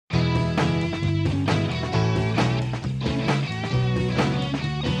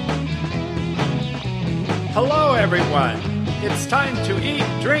Hello, everyone. It's time to eat,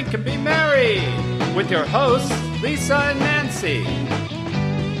 drink, and be merry with your hosts, Lisa and Nancy.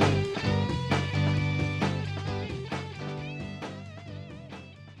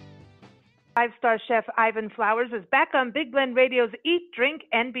 Five-star chef Ivan Flowers is back on Big Blend Radio's Eat, Drink,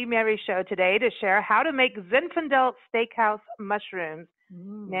 and Be Merry show today to share how to make zinfandel-steakhouse-mushrooms.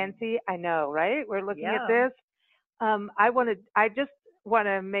 Nancy, I know, right? We're looking at this. I just want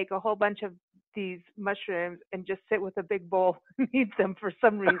to make a whole bunch of these mushrooms and just sit with a big bowl and eat them for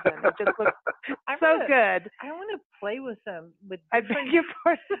some reason. It just looks so good. I want to play with them with I beg your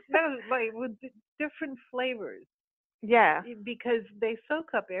pardon. with different flavors. Yeah, because they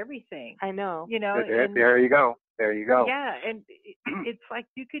soak up everything. I know. You know. There you go. There you go. Yeah, and it's like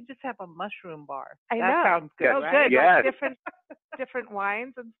you could just have a mushroom bar. I know. That sounds good. Oh, right? good. Yes. Like different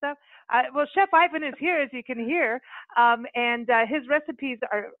wines and stuff. Well, Chef Ivan is here, as you can hear, and his recipes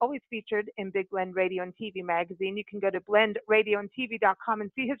are always featured in Big Blend Radio and TV magazine. You can go to blendradioandtv.com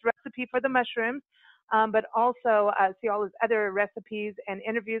and see his recipe for the mushrooms, but also see all his other recipes and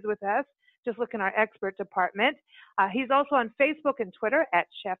interviews with us. Just look in our expert department. He's also on Facebook and Twitter at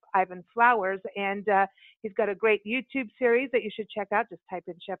Chef Ivan Flowers, and he's got a great YouTube series that you should check out. Just type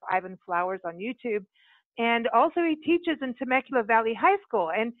in Chef Ivan Flowers on YouTube. And also he teaches in Temecula Valley High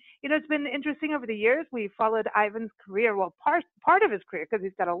School. And, you know, it's been interesting over the years. We followed Ivan's career, well, part of his career, because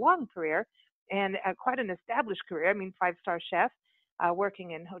he's got a long career and quite an established career. I mean, five-star chef,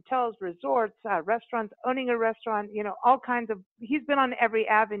 working in hotels, resorts, restaurants, owning a restaurant, you know, all kinds of, he's been on every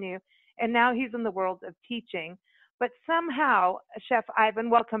avenue. And now he's in the world of teaching. But somehow, Chef Ivan,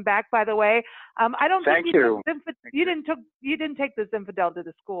 welcome back, by the way. I don't think you didn't take the Zinfandel to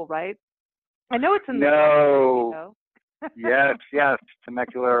the school, right? I know it's in the No. Yes.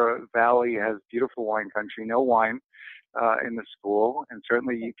 Temecula Valley has beautiful wine country. No wine in the school, and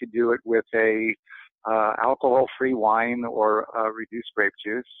certainly you could do it with a alcohol-free wine or reduced grape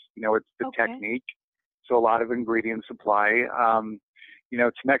juice. You know, it's the technique. So a lot of ingredient supply. You know,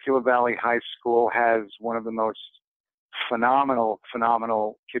 Temecula Valley High School has one of the most phenomenal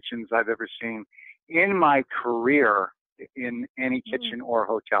kitchens I've ever seen in my career in any kitchen or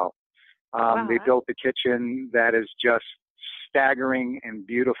hotel. They built a kitchen that is just staggering and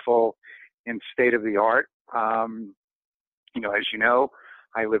beautiful and state of the art. You know, as you know,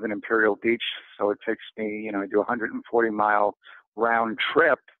 I live in Imperial Beach, so it takes me, you know, I do a 140-mile round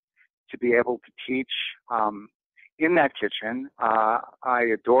trip to be able to teach in that kitchen. I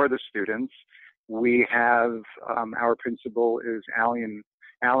adore the students. We have our principal is Alan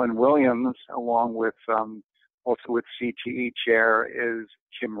Williams, along with also with CTE chair is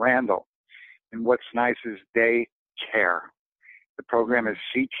Kim Randall. And what's nice is they care. The program is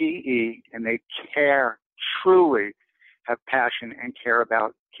CTE, and they care, truly have passion and care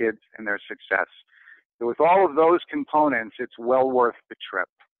about kids and their success. So with all of those components, it's well worth the trip.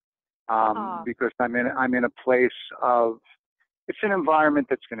 Because I'm in a place of, it's an environment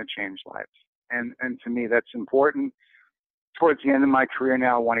that's going to change lives. And to me, that's important. Towards the end of my career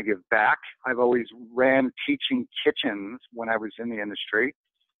now, I want to give back. I've always ran teaching kitchens when I was in the industry.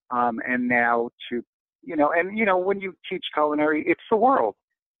 And now when you teach culinary, it's the world.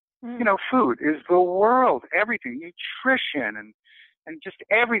 You know, food is the world, everything, nutrition and just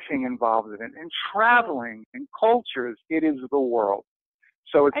everything involved in it, and traveling and cultures, it is the world.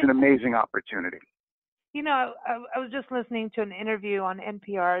 So it's an amazing opportunity. You know, I was just listening to an interview on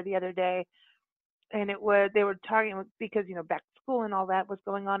NPR the other day, and they were talking because, you know, back to school and all that was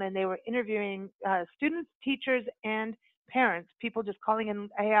going on, and they were interviewing students, teachers, and parents, people just calling in,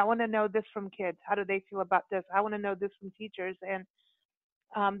 hey, I want to know this from kids. How do they feel about this? I want to know this from teachers. And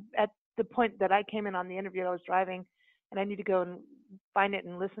at the point that I came in on the interview, I was driving, and I need to go and find it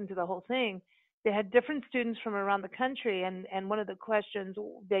and listen to the whole thing. They had different students from around the country, and one of the questions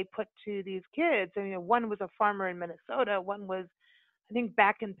they put to these kids, I mean, one was a farmer in Minnesota, one was, I think,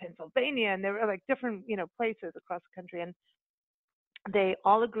 back in Pennsylvania, and they were like different, you know, places across the country, and they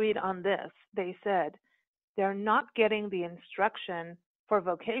all agreed on this. They said they're not getting the instruction for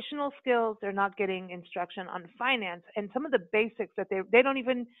vocational skills, they're not getting instruction on finance, and some of the basics that they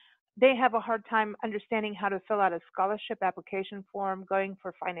have a hard time understanding how to fill out a scholarship application form, going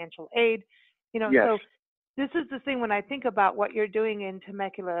for financial aid. You know, yes. So this is the thing when I think about what you're doing in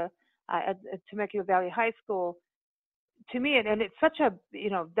Temecula, at Temecula Valley High School. To me, and it's such a, you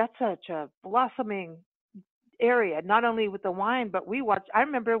know, that's such a blossoming area. Not only with the wine, but I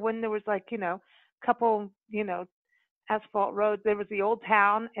remember when there was like, you know, couple, you know, asphalt roads. There was the old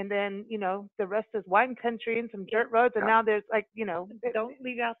town, and then, you know, the rest is wine country and some dirt roads. And now there's like, you know, don't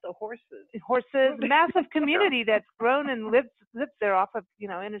leave out the horses. Massive community that's grown and lives there off of, you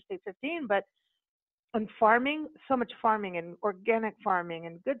know, Interstate 15. But and farming, so much farming and organic farming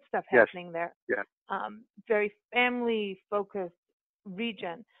and good stuff Yes. happening there. Yes. Very family focused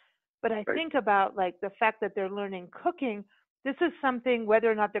region. But I Right. think about like the fact that they're learning cooking. This is something,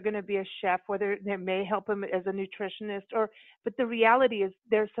 whether or not they're going to be a chef, whether they may help them as a nutritionist, but the reality is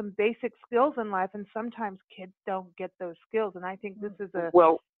there's some basic skills in life, and sometimes kids don't get those skills. And I think this is a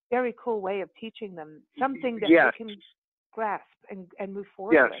very cool way of teaching them something that yes. they can grasp and move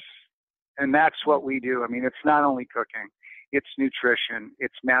forward Yes. with. And that's what we do. I mean, it's not only cooking, it's nutrition,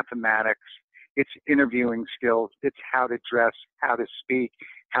 it's mathematics, it's interviewing skills, it's how to dress, how to speak,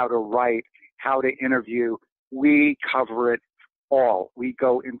 how to write, how to interview. We cover it all. We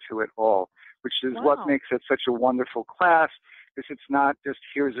go into it all, which is what makes it such a wonderful class, because it's not just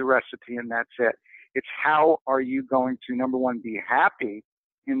here's a recipe and that's it. It's how are you going to, number one, be happy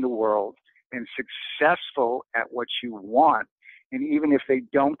in the world and successful at what you want. And even if they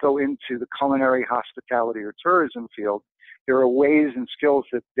don't go into the culinary, hospitality, or tourism field, there are ways and skills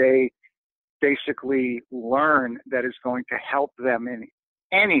that they basically learn that is going to help them in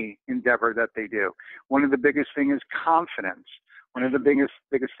any endeavor that they do. One of the biggest things is confidence. One of the biggest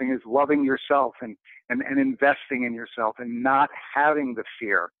thing is loving yourself and investing in yourself and not having the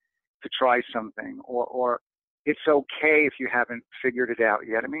fear to try something, or it's okay if you haven't figured it out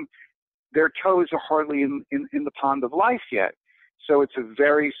yet. I mean, their toes are hardly in the pond of life yet. So it's a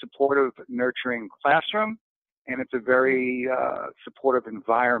very supportive, nurturing classroom, and it's a very supportive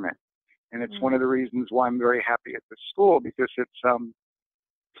environment. And it's one of the reasons why I'm very happy at this school, because it's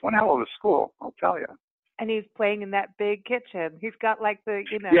one hell of a school, I'll tell you. And he's playing in that big kitchen. He's got like the,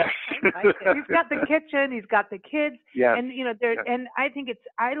 Yes. he's got the kitchen, he's got the kids. Yes. And, and I think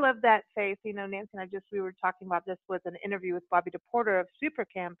I love that faith. Nancy and we were talking about this with an interview with Bobby DePorter of Super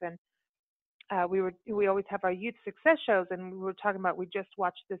Camp. And we always have our youth success shows. And we were talking about, we just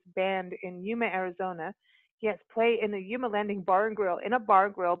watched this band in Yuma, Arizona. Yes, play in the Yuma Landing Bar and Grill, in a bar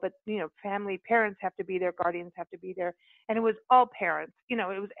and grill, but, family, parents have to be there, guardians have to be there. And it was all parents. It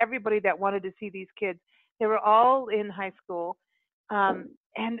was everybody that wanted to see these kids. They were all in high school,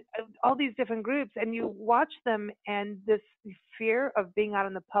 and all these different groups. And you watch them, and this fear of being out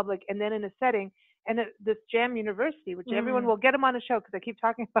in the public, and then in a setting, and this Jam University, which everyone will get them on a show because I keep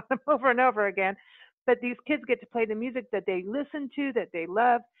talking about them over and over again. But these kids get to play the music that they listen to, that they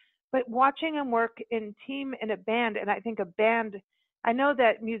love. But watching them work in team in a band, and I think a band, I know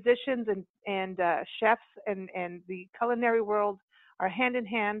that musicians and chefs and the culinary world are hand in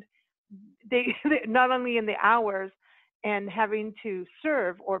hand. They not only in the hours and having to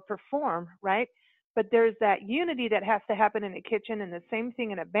serve or perform, right? But there's that unity that has to happen in a kitchen, and the same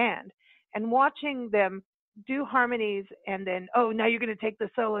thing in a band. And watching them do harmonies, and then, now you're going to take the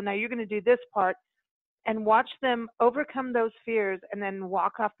solo, now you're going to do this part, and watch them overcome those fears and then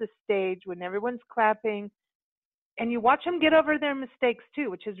walk off the stage when everyone's clapping. And you watch them get over their mistakes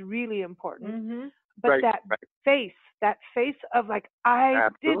too, which is really important. Mm-hmm. But that face of like, I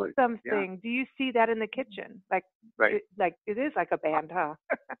Absolutely. did something. Yeah. Do you see that in the kitchen? Like, it is like a band, huh?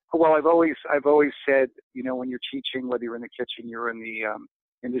 Well, I've always said, when you're teaching, whether you're in the kitchen, you're in the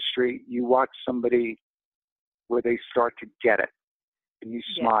industry, you watch somebody where they start to get it, and you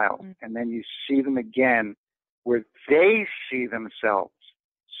smile, and then you see them again where they see themselves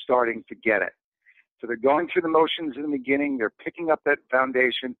starting to get it. So they're going through the motions in the beginning, they're picking up that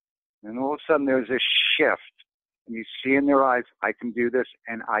foundation, and all of a sudden there's this shift, and you see in their eyes, I can do this,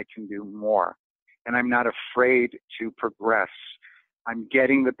 and I can do more. And I'm not afraid to progress. I'm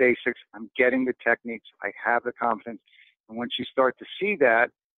getting the basics, I'm getting the techniques, I have the confidence. And once you start to see that,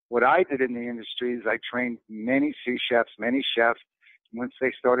 what I did in the industry is I trained many sous chefs, many chefs. Once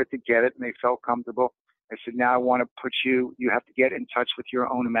they started to get it and they felt comfortable, I said, now I want to put you have to get in touch with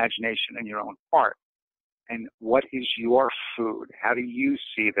your own imagination and your own heart. And what is your food? How do you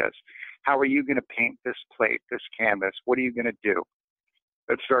see this? How are you going to paint this plate, this canvas? What are you going to do?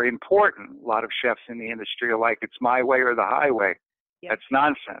 That's very important. A lot of chefs in the industry are like, it's my way or the highway. Yep. That's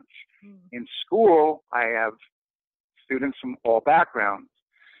nonsense. In school, I have students from all backgrounds,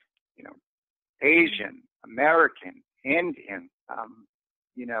 Asian, American, Indian,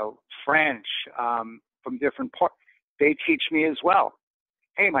 French, from different parts. They teach me as well.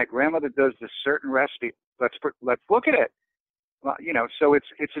 Hey, my grandmother does this certain recipe. Let's look at it. Well, so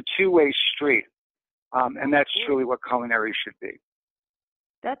it's a two-way street, and that's truly what culinary should be.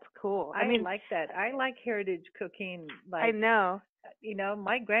 That's cool. I like that. I like heritage cooking. I know.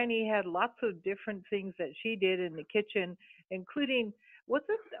 My granny had lots of different things that she did in the kitchen, including where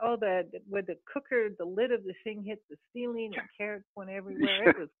the cooker, the lid of the thing hit the ceiling and carrots went everywhere.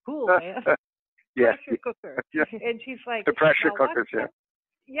 It was cool, man. Yeah. Pressure cooker. Yeah. And she's like, the pressure cookers,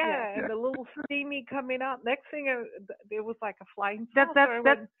 Yeah, and the little steamy coming out. Next thing, it was like a flying That's saucer.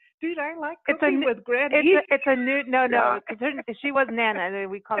 that's Dude, I like it's cooking with Granny. it's a new no Yeah. because she was Nana.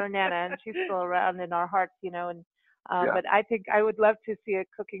 We call her Nana, and she's still around in our hearts, you know. And Yeah. but I think I would love to see a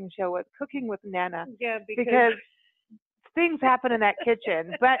cooking show with Cooking with Nana. Yeah, because things happen in that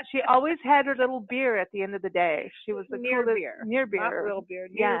kitchen. But she always had her little beer at the end of the day. She was the near coolest, beer, near beer, not real beer,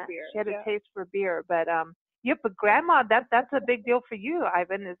 yeah, near beer. she had a Yeah. taste for beer. But yep, but Grandma, that's a big deal for you,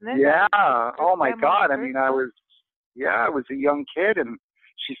 Ivan, isn't it? Yeah. Oh my Grandma's God. I mean, I was a young kid, and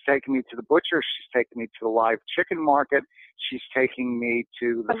she's taking me to the butcher. She's taking me to the live chicken market. She's taking me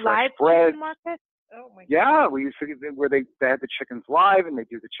to the a fresh live bread. chicken market. Oh my God. Yeah, we used to where they had the chickens live, and they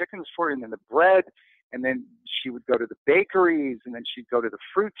do the chickens for you, and then the bread, and then she would go to the bakeries, and then she'd go to the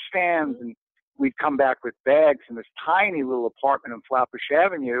fruit stands, and we'd come back with bags in this tiny little apartment on Flatbush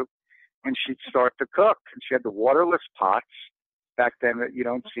Avenue, and she'd start to cook. And she had the waterless pots back then that you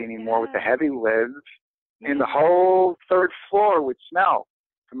don't see anymore with the heavy lids, and the whole third floor would smell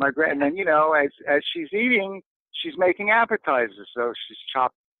from my grand. And then as she's eating, she's making appetizers, so she's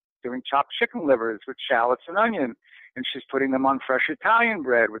doing chopped chicken livers with shallots and onion, and she's putting them on fresh Italian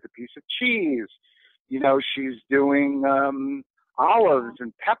bread with a piece of cheese. She's doing olives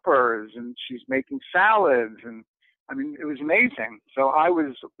and peppers, and she's making salads, and I mean, it was amazing. So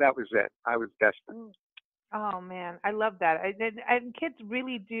that was it. I was desperate. Oh man, I love that. And kids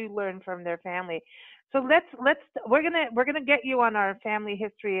really do learn from their family. So we're gonna get you on our family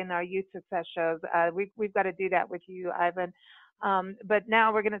history and our youth success shows. We've got to do that with you, Ivan. But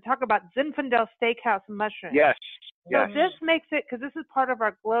now we're going to talk about Zinfandel Steakhouse-mushroom. Yes. So this makes it, because this is part of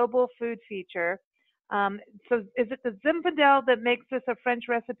our global food feature. So is it the Zinfandel that makes this a French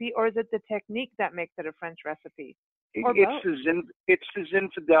recipe, or is it the technique that makes it a French recipe? It's the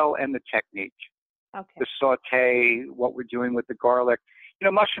Zinfandel and the technique. Okay. The saute, what we're doing with the garlic.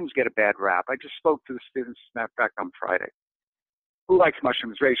 Mushrooms get a bad rap. I just spoke to the students, as a matter of fact, on Friday. Who likes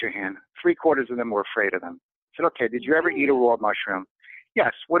mushrooms? Raise your hand. 3/4 of them were afraid of them. I said, okay, did you ever eat a raw mushroom?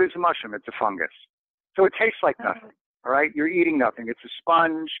 Yes. What is a mushroom? It's a fungus. So it tastes like nothing, all right? You're eating nothing. It's a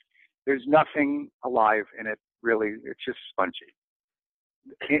sponge. There's nothing alive in it, really. It's just spongy.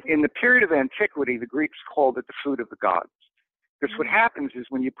 In the period of antiquity, the Greeks called it the food of the gods. Because what happens is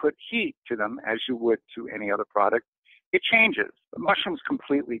when you put heat to them, as you would to any other product, it changes. The mushrooms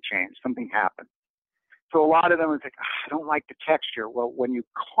completely change. Something happens. So a lot of them are like, I don't like the texture. Well, when you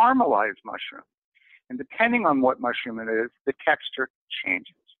caramelize mushrooms, and depending on what mushroom it is, the texture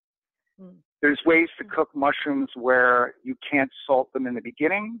changes. There's ways to cook mushrooms where you can't salt them in the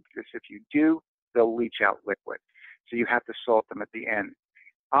beginning, because if you do, they'll leach out liquid. So you have to salt them at the end.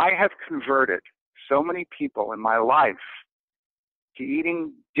 I have converted so many people in my life to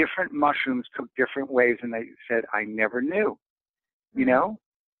eating different mushrooms cooked different ways, and they said, I never knew.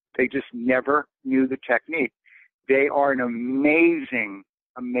 They just never knew the technique. They are an amazing,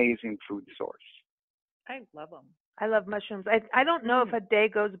 amazing food source. I love them. I love mushrooms. I don't know if a day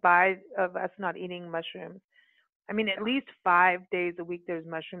goes by of us not eating mushrooms. I mean, at least 5 days a week there's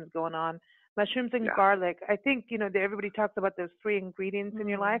mushrooms going on. Mushrooms and garlic. I think, everybody talks about those 3 ingredients in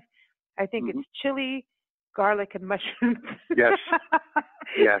your life. I think it's chili, garlic, and mushrooms. Yes.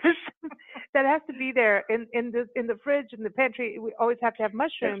 Yes. That has to be there in the fridge, in the pantry. We always have to have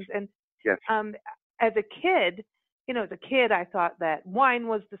mushrooms. Yes. And yes. As a kid, I thought that wine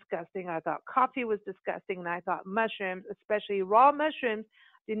was disgusting. I thought coffee was disgusting, and I thought mushrooms, especially raw mushrooms,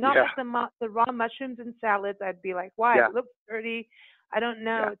 do not put the raw mushrooms in salads. I'd be like, why? It looks dirty. I don't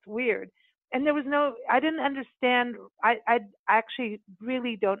know. It's weird. And there was I didn't understand. I actually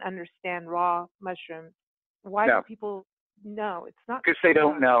really don't understand raw mushrooms. Why do people know? It's not because they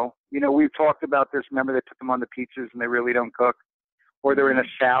don't know. We've talked about this. Remember, they put them on the pizzas and they really don't cook. Or they're in a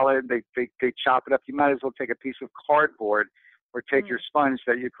salad, they chop it up. You might as well take a piece of cardboard or take your sponge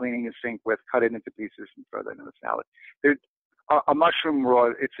that you're cleaning your sink with, cut it into pieces and throw that in the salad. A mushroom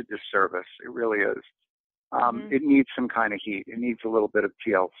raw, it's a disservice. It really is. It needs some kind of heat. It needs a little bit of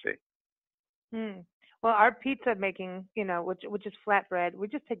TLC. Well, our pizza making, which is flatbread, we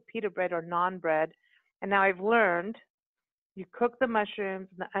just take pita bread or naan bread. And now I've learned you cook the mushrooms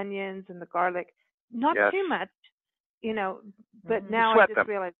and the onions and the garlic, not too much. But now I just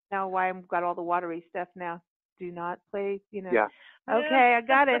realized now why I've got all the watery stuff now. Do not play, Yeah. Okay, I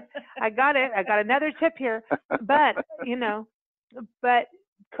got it. I got another tip here. But, but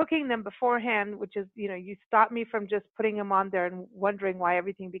cooking them beforehand, which is, you stop me from just putting them on there and wondering why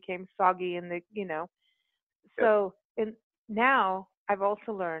everything became soggy and So now I've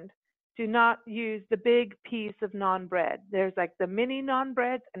also learned, do not use the big piece of naan bread. There's like the mini naan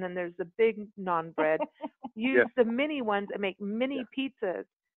breads, and then there's the big naan bread. Use the mini ones and make mini pizzas.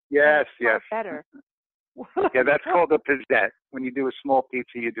 Yes, Far yes. better. Yeah, that's called a pizzette. When you do a small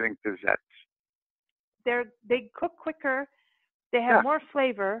pizza, you're doing pizzettes. They cook quicker. They have Yeah, more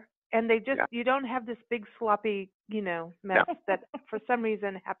flavor, and they just yeah, you don't have this big sloppy, yeah, mess that for some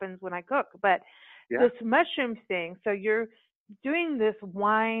reason happens when I cook. But yeah. this mushroom thing, so you're doing this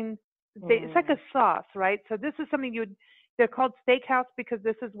wine. It's like Mm. a sauce, right? So this is something they're called steakhouse because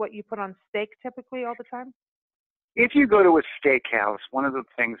this is what you put on steak typically all the time. If you go to a steakhouse, one of the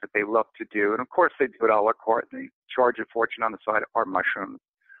things that they love to do, and of course they do it a la carte, they charge a fortune on the side, are mushrooms.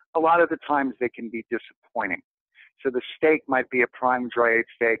 A lot of the times they can be disappointing. So the steak might be a prime dry-aged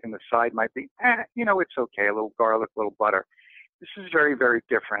steak, and the side might be, it's okay, a little garlic, a little butter. This is very, very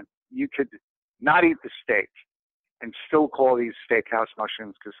different. You could not eat the steak and still call these steakhouse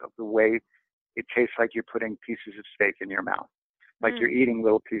mushrooms because of the way it tastes like you're putting pieces of steak in your mouth, like you're eating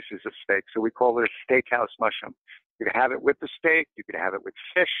little pieces of steak. So we call it a steakhouse mushroom. You could have it with the steak. You could have it with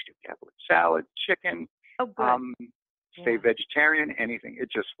fish. You could have it with salad, chicken. Oh, good. Stay vegetarian, anything.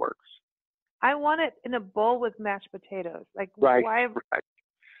 It just works. I want it in a bowl with mashed potatoes. Like Right, why? right.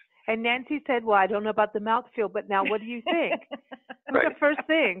 And Nancy said, "Well, I don't know about the mouthfeel, but now what do you think?" That's the first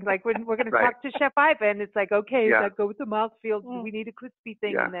thing. Like when we're going to talk to Chef Ivan, it's like, okay, Yeah. go with the mouthfeel. Do we need a crispy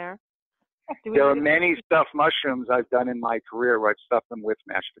thing in there? There are many stuffed mushrooms I've done in my career where I've stuffed them with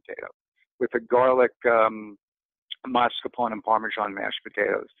mashed potato, with a garlic mascarpone and Parmesan mashed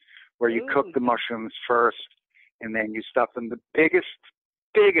potatoes, where you cook the mushrooms first and then you stuff them. The biggest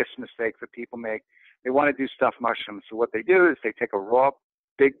mistake that people make, they want to do stuffed mushrooms. So what they do is they take a raw,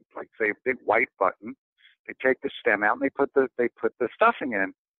 big, like say a big white button, they take the stem out and they put the stuffing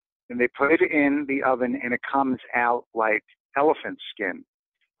in, and they put it in the oven and it comes out like elephant skin.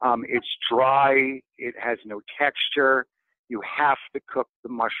 It's dry, it has no texture. You have to cook the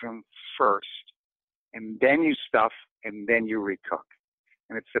mushroom first, and then you stuff, and then you recook.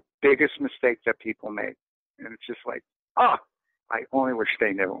 And it's the biggest mistake that people make. And it's just like, I only wish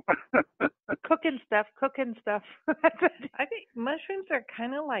they knew. Cooking stuff. I think mushrooms are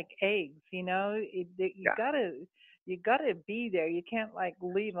kind of like eggs, you gotta be there. You can't like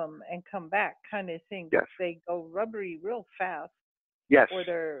leave them and come back kind of thing. Yes. They go rubbery real fast. Yes. Or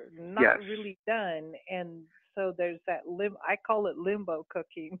they're not really done, and so there's that I call it limbo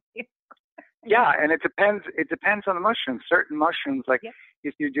cooking. Yeah, and it depends. It depends on the mushroom. Certain mushrooms, like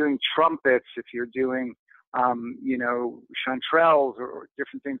if you're doing trumpets, if you're doing, chanterelles or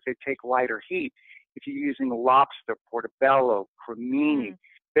different things, they take lighter heat. If you're using lobster, portobello, cremini,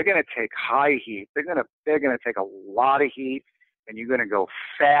 they're going to take high heat. They're going to take a lot of heat, and you're going to go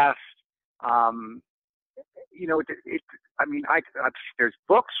fast. There's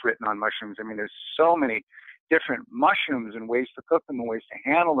books written on mushrooms. I mean, there's so many different mushrooms and ways to cook them and ways to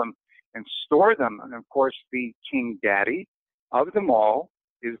handle them and store them. And of course, the king daddy of them all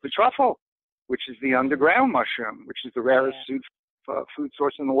is the truffle, which is the underground mushroom, which is the rarest food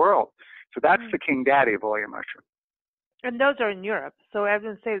source in the world. So that's the king daddy of all your mushrooms. And those are in Europe. So I was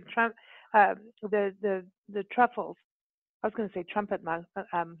going to say the truffles. I was going to say trumpet,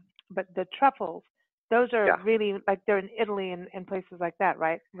 but the truffles. Those are really like they're in Italy and places like that,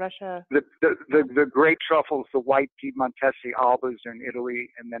 right? Russia. The great truffles, the white Piedmontese albas are in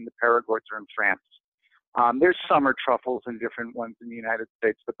Italy, and then the Perigords are in France. There's summer truffles and different ones in the United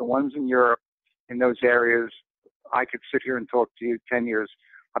States, but the ones in Europe, in those areas, I could sit here and talk to you 10 years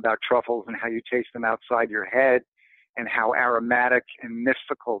about truffles and how you taste them outside your head and how aromatic and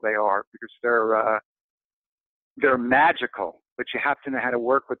mystical they are, because they're magical, but you have to know how to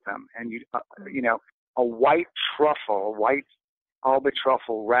work with them. And a white truffle, a white alba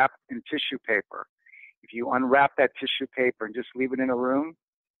truffle wrapped in tissue paper. If you unwrap that tissue paper and just leave it in a room,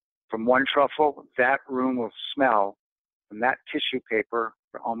 from one truffle, that room will smell from that tissue paper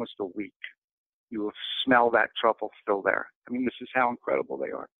for almost a week. You will smell that truffle still there. I mean, this is how incredible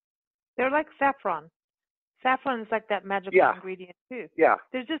they are. They're like saffron. Saffron is like that magical ingredient too. Yeah.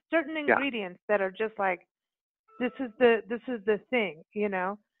 There's just certain ingredients that are just like, this is the thing,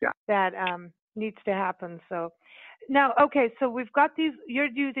 that needs to happen. So now, okay, so we've got these, you're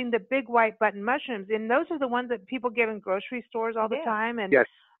using the big white button mushrooms, and those are the ones that people get in grocery stores all the time. And yes.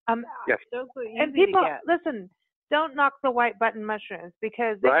 Those are easy and people, to get. listen, don't knock the white button mushrooms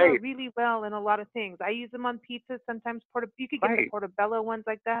because they go really well in a lot of things. I use them on pizza sometimes. You could get the portobello ones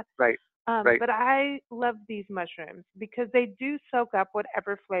like that. Right. But I love these mushrooms because they do soak up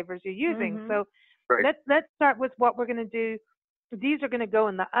whatever flavors you're using. So let's start with what we're going to do. These are going to go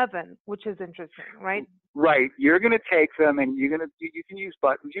in the oven, which is interesting, right? Right. You're going to take them and you can use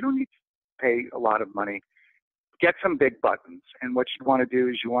buttons. You don't need to pay a lot of money. Get some big buttons. And what you want to do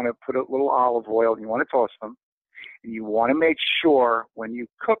is you want to put a little olive oil and you want to toss them. And you want to make sure when you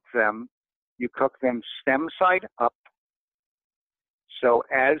cook them stem side up. So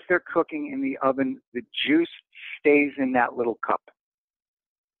as they're cooking in the oven, the juice stays in that little cup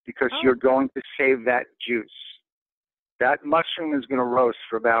because you're going to save that juice. That mushroom is going to roast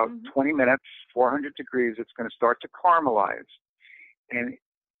for about 20 minutes, 400 degrees. It's going to start to caramelize. And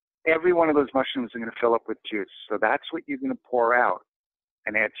every one of those mushrooms are going to fill up with juice. So that's what you're going to pour out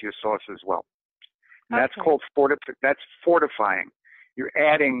and add to your sauce as well. And that's called that's fortifying. You're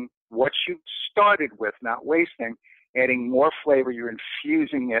adding what you started with, not wasting, adding more flavor. You're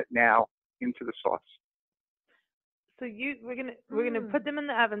infusing it now into the sauce. So we're gonna put them in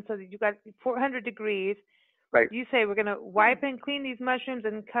the oven so that you got 400 degrees. Right. You say we're gonna wipe and clean these mushrooms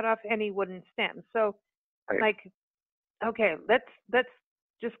and cut off any wooden stems. So, okay, let's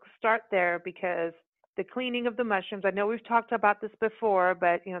just start there because the cleaning of the mushrooms. I know we've talked about this before,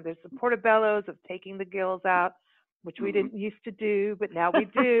 but there's the portobellos of taking the gills out, which we didn't used to do, but now we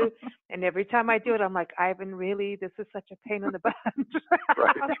do. And every time I do it, I'm like, Ivan, really? This is such a pain in the butt.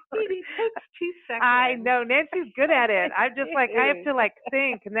 Right. It takes 2 seconds. I know. Nancy's good at it. I'm just like, I have to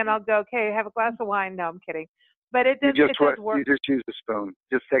think, and then I'll go, okay, have a glass of wine. No, I'm kidding. But it does work. You just use a spoon.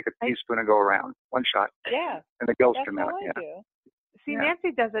 Just take a teaspoon and go around. One shot. Yeah. And the gills That's come out. all I do. See,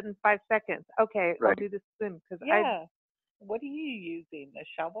 Nancy does it in 5 seconds. Okay, right. I'll do the spoon because What are you using? A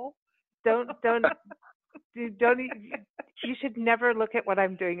shovel? Don't. You should never look at what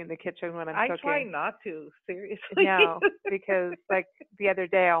I'm doing in the kitchen when I'm cooking. I try not to, seriously. No, because the other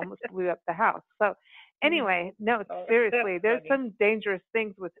day I almost blew up the house. So anyway, no, seriously, there's some dangerous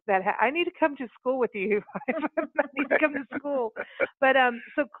things with that. I need to come to school with you. I need to come to school. But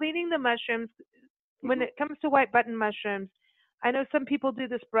so cleaning the mushrooms, when it comes to white button mushrooms, I know some people do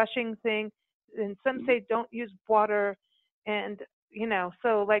this brushing thing, and some say don't use water, and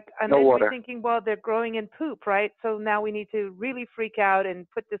so and then we're thinking, well, they're growing in poop, right? So now we need to really freak out and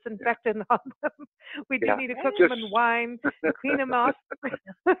put disinfectant on them. We do need to cook them in wine, clean them off.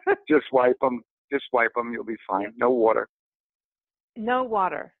 Just wipe them. You'll be fine. No water. No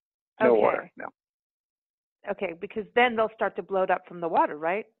water. No water. No. Okay, because then they'll start to bloat up from the water,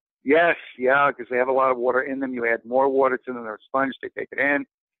 right? Yes, because they have a lot of water in them. You add more water to them, they're a sponge, they take it in,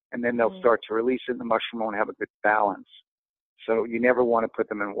 and then they'll start to release it, and the mushroom won't have a good balance. So you never want to put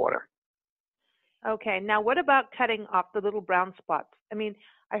them in water. Okay, now what about cutting off the little brown spots? I mean,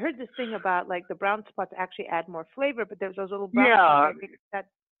 I heard this thing about the brown spots actually add more flavor, but there's those little brown spots that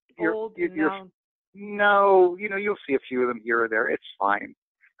old. No, you'll see a few of them here or there. It's fine.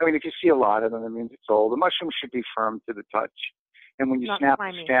 I mean, if you see a lot of them, it means it's old. The mushroom should be firm to the touch. And when you snap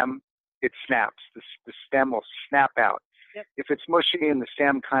the stem, it snaps. The stem will snap out. Yep. If it's mushy and the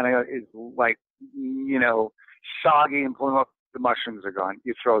stem kind of is soggy and pulling up, the mushrooms are gone.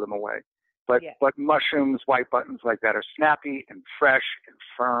 You throw them away. But mushrooms, white buttons like that are snappy and fresh and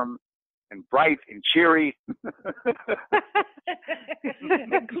firm and bright and cheery. Clean,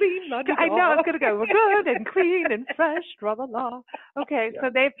 I know, I was going to go, we're good and clean and fresh, la. Okay, so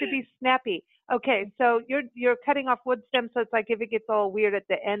they have to be snappy. Okay, so you're cutting off wood stems, so it's like if it gets all weird at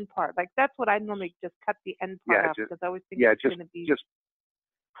the end part. That's what I normally just cut the end part off because I always think it's going to be. Just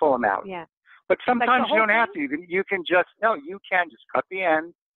pull them out. Yeah. But sometimes you don't have to. You can just cut the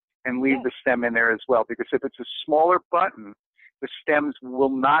end and leave the stem in there as well, because if it's a smaller button, the stems will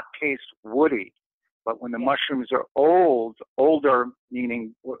not taste woody. But when the mushrooms are older,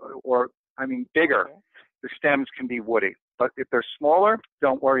 meaning, bigger, the stems can be woody. But if they're smaller,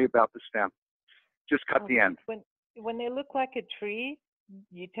 don't worry about the stem. Just cut the end. When they look like a tree,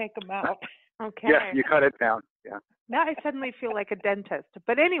 you take them out. Okay. Yeah, you cut it down. Yeah. Now I suddenly feel like a dentist.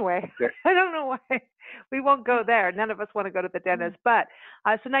 But anyway, I don't know why. We won't go there. None of us want to go to the dentist. But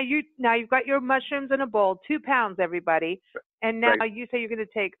so now you've got your mushrooms in a bowl, 2 pounds, everybody. And now you say you're going to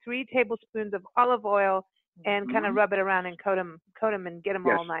take 3 tablespoons of olive oil and kind of rub it around and coat them and get them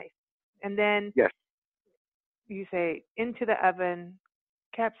all nice. And then you say into the oven,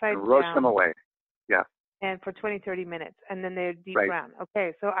 capsize and roast them away. Yeah. And for 20, 30 minutes. And then they're deep brown.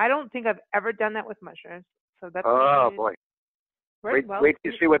 Okay. So I don't think I've ever done that with mushrooms. So that's boy. Wait till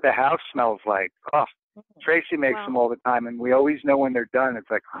you see what the house smells like. Oh, Tracy makes them all the time, and we always know when they're done.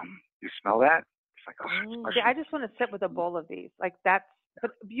 It's like, you smell that? It's like, I just want to sit with a bowl of these.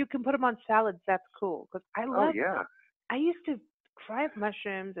 But you can put them on salads. That's cool. Because I love I used to fry up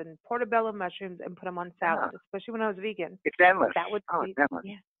mushrooms and portobello mushrooms and put them on salad, especially when I was vegan. It's endless. That would it's endless.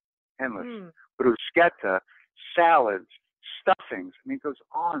 Yeah. Endless. Bruschetta, salads, stuffings. I mean, it goes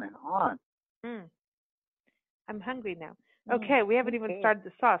on and on. I'm hungry now. Okay, we haven't even started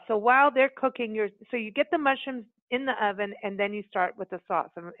the sauce. So while they're cooking, so you get the mushrooms in the oven, and then you start with the sauce.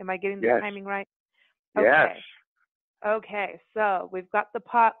 Am I getting the timing right? Okay. Yes. Okay, so we've got the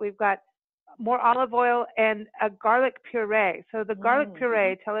pot, we've got more olive oil and a garlic puree. So the garlic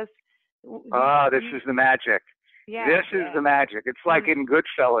puree, tell us. This is the magic. Yeah. This is the magic. It's like in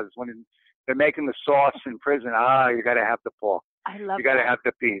Goodfellas when they're making the sauce in prison. You got to have the pork. I love You got to have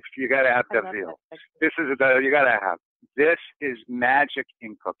the beef. You got to have the veal. You got to have. This is magic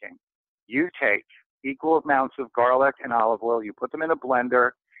in cooking. You take equal amounts of garlic and olive oil. You put them in a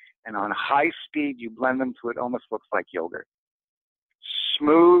blender, and on high speed, you blend them to it almost looks like yogurt.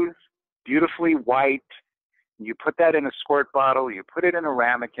 Smooth, beautifully white. You put that in a squirt bottle. You put it in a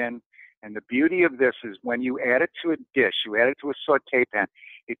ramekin. And the beauty of this is when you add it to a dish, you add it to a saute pan,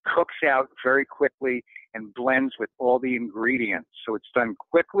 it cooks out very quickly and blends with all the ingredients. So it's done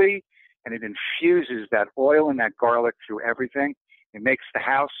quickly, and it infuses that oil and that garlic through everything. It makes the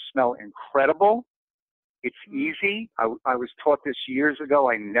house smell incredible. It's easy. I was taught this years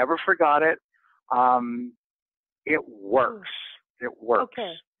ago. I never forgot it. It works. It works.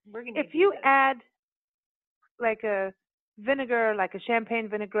 Okay. If you add like a vinegar, like a champagne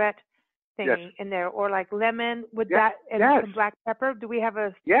vinaigrette thingy in there, or like lemon, would that, and some black pepper, do we have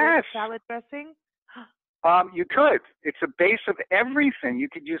a salad dressing? You could. It's a base of everything. You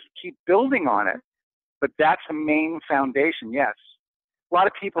could just keep building on it. But that's a main foundation, yes. A lot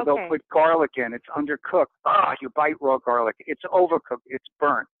of people, they'll put garlic in. It's undercooked. You bite raw garlic. It's overcooked. It's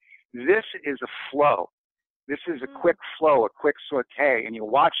burnt. This is a flow. This is a quick flow, a quick saute, and you're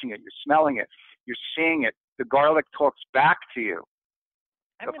watching it. You're smelling it. You're seeing it. The garlic talks back to you.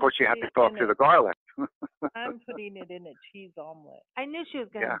 Of course, you have to talk to the garlic. I'm putting it in a cheese omelet. I knew she was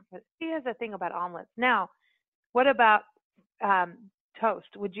going to. She has a thing about omelets. Now, what about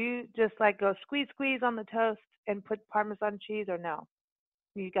toast? Would you just like go squeeze on the toast and put Parmesan cheese, or no?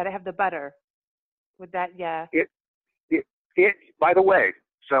 You got to have the butter. Would that, It. By the way,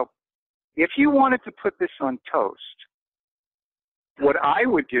 so if you wanted to put this on toast, what I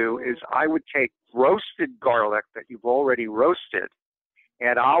would do is I would take roasted garlic that you've already roasted,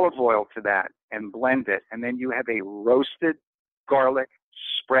 add olive oil to that, and blend it, and then you have a roasted garlic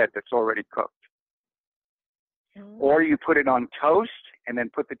spread that's already cooked. Or you put it on toast, and then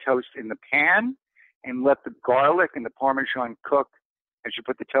put the toast in the pan, and let the garlic and the Parmesan cook as you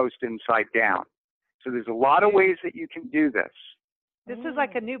put the toast inside down. So there's a lot of ways that you can do this. This is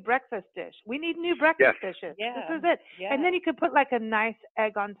like a new breakfast dish. We need new breakfast dishes. Yeah. This is it. Yeah. And then you could put like a nice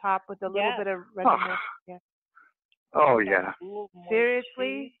egg on top with a little bit of red milk. Yeah. Oh, yeah.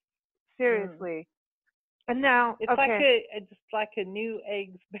 Seriously? And now, it's like a new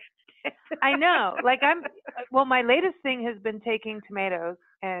eggs. I know. My latest thing has been taking tomatoes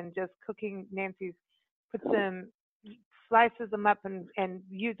and just cooking. Nancy's slices them up and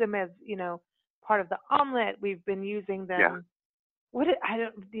use them as, part of the omelet. We've been using them. Yeah.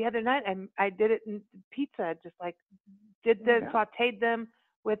 The other night I did it in pizza, just like sauteed them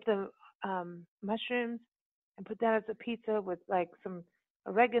with the mushrooms and put that as a pizza with like some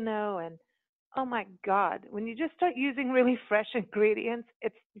oregano, and oh my God, when you just start using really fresh ingredients,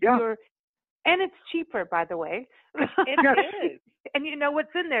 it's pure, and it's cheaper, by the way. It is. And you know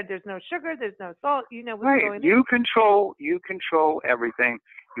what's in there. There's no sugar, there's no salt, what's going in. You control everything.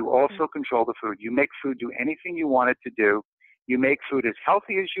 You also control the food. You make food do anything you want it to do. You make food as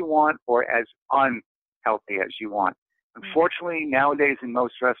healthy as you want or as unhealthy as you want. Unfortunately, nowadays in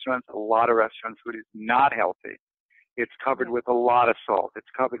most restaurants, a lot of restaurant food is not healthy. It's covered with a lot of salt. It's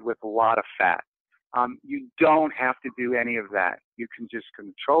covered with a lot of fat. You don't have to do any of that. You can just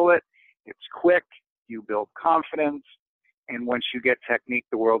control it. It's quick. You build confidence. And once you get technique,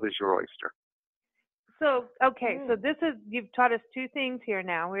 the world is your oyster. So, so you've taught us two things here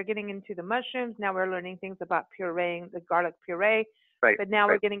now. We're getting into the mushrooms. Now we're learning things about pureeing, the garlic puree. Right. But now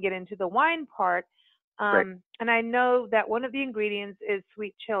we're going to get into the wine part. And I know that one of the ingredients is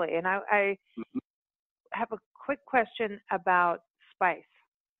sweet chili. And I have a quick question about spice.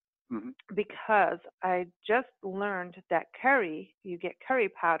 Because I just learned that curry, you get curry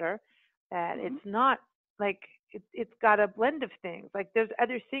powder, that it's not like, it's got a blend of things. Like there's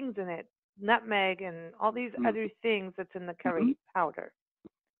other things in it. Nutmeg and all these other things that's in the curry powder.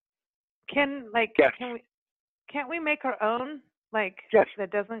 Can't we make our own? That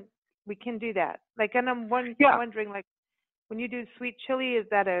doesn't. We can do that. And I'm wondering, like, when you do sweet chili, is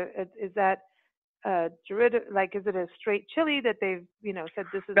that a derivative? Like, is it a straight chili that they've said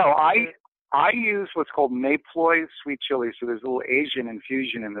this is? No, I use what's called Mayploy sweet chili. So there's a little Asian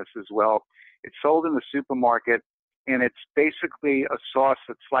infusion in this as well. It's sold in the supermarket. And it's basically a sauce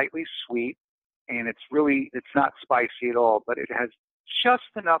that's slightly sweet, and it's not spicy at all, but it has just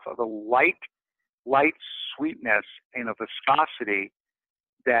enough of a light sweetness and a viscosity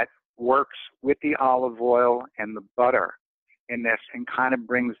that works with the olive oil and the butter in this and kind of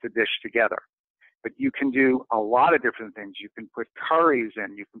brings the dish together. But you can do a lot of different things. You can put curries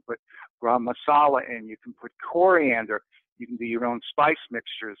in, you can put garam masala in, you can put coriander, you can do your own spice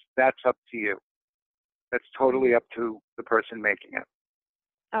mixtures. That's up to you. That's totally up to the person making it.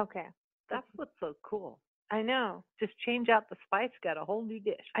 Okay. That's what's so cool. I know. Just change out the spice, got a whole new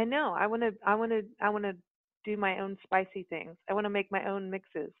dish. I know. I want to do my own spicy things. I want to make my own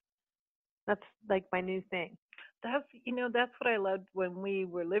mixes. That's like my new thing. That's that's what I loved when we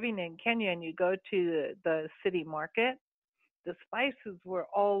were living in Kenya and you go to the city market. The spices were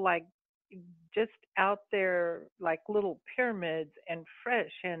all like just out there like little pyramids and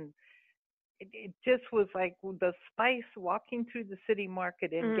fresh, and it just was like the spice walking through the city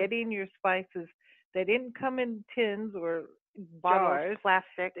market and getting your spices. They didn't come in tins or Bottles, jars,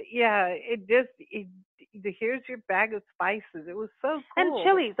 plastic. Yeah, here's your bag of spices. It was so cool. And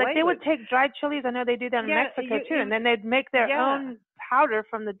chilies, like they would take dried chilies. I know they do that in Mexico too, and then they'd make their own powder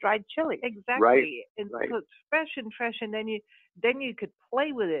from the dried chili. Exactly. Right. And right. so it's fresh, and then you could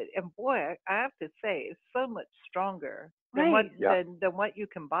play with it. And boy, I have to say, it's so much stronger than what you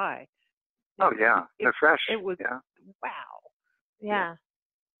can buy. Oh yeah, they're fresh. It was wow. Yeah.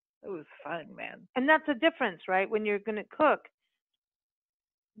 It was fun, man. And that's a difference, right? When you're going to cook,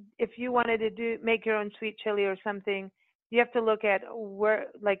 if you wanted to make your own sweet chili or something, you have to look at where,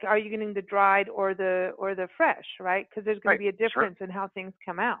 like, are you getting the dried or the fresh, right? Because there's going to be a difference in how things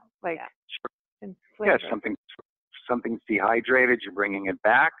come out, like in flavor. Yeah, something's dehydrated, you're bringing it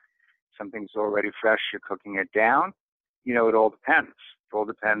back. Something's already fresh, you're cooking it down. It all depends. It all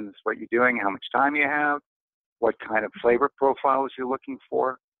depends what you're doing, how much time you have, what kind of flavor profiles you're looking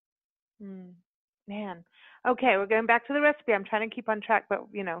for. Man. Okay, we're going back to the recipe. I'm trying to keep on track, but,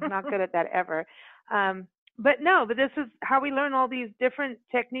 not good at that ever. But this is how we learn all these different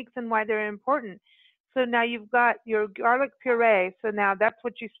techniques and why they're important. So now you've got your garlic puree. So now that's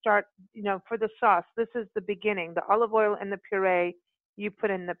what you start, for the sauce. This is the beginning. The olive oil and the puree you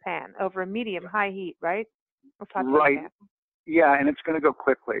put in the pan over a medium-high heat, right? Right. Yeah, and it's going to go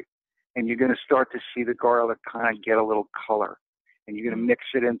quickly. And you're going to start to see the garlic kind of get a little color. And you're going to mix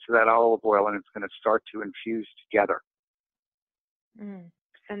it into that olive oil, and it's going to start to infuse together. And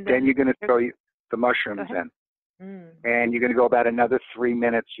then you're going to throw the mushrooms in. And you're going to go about another 3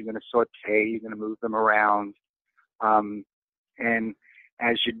 minutes. You're going to saute. You're going to move them around. And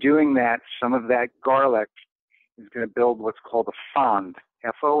as you're doing that, some of that garlic is going to build what's called a fond,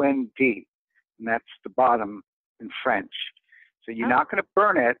 F-O-N-D. And that's the bottom in French. So you're not going to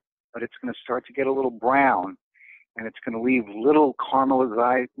burn it, but it's going to start to get a little brown. And it's going to leave little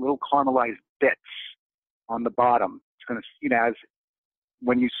caramelized bits on the bottom. It's going to, as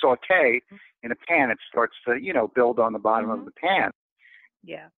when you saute in a pan, it starts to, build on the bottom of the pan.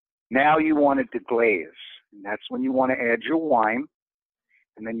 Yeah. Now you want it to glaze. And that's when you want to add your wine.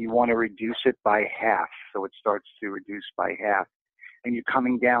 And then you want to reduce it by half. So it starts to reduce by half. And you're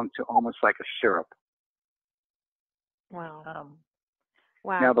coming down to almost like a syrup. Wow.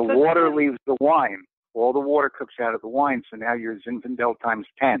 Now the water leaves the wine. All the water cooks out of the wine, so now you're Zinfandel times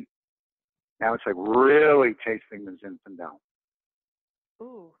 10. Now it's like really tasting the Zinfandel.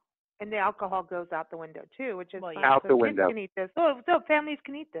 Ooh. And the alcohol goes out the window, too, which is fun. Out so the kids window. Can eat this. So families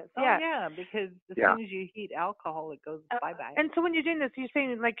can eat this. Oh, yeah, because as soon as you heat alcohol, it goes bye-bye. And so when you're doing this, you're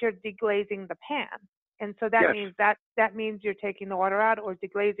saying like you're deglazing the pan. And so that means that means you're taking the water out, or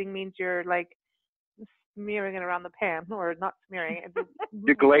deglazing means you're like smearing it around the pan, or not smearing it.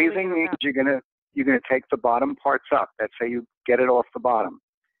 Deglazing means you're gonna take the bottom parts up. That's how you get it off the bottom.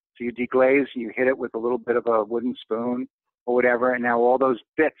 So you deglaze, you hit it with a little bit of a wooden spoon or whatever, and now all those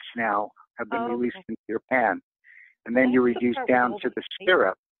bits now have been released into your pan. And then you reduce down to the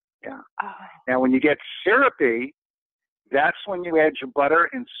syrup. Yeah. Oh. Now when you get syrupy, that's when you add your butter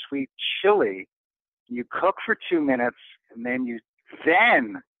and sweet chili. You cook for 2 minutes, and then you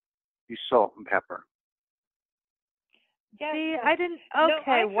salt and pepper. Yeah, see, I didn't.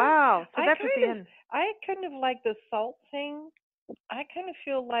 Okay, wow. So that's at the end. I kind of like the salt thing. I kind of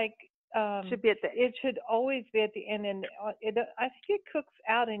feel like should be at the. It should always be at the end, and I think it cooks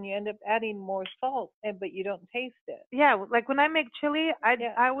out, and you end up adding more salt, but you don't taste it. Yeah, like when I make chili,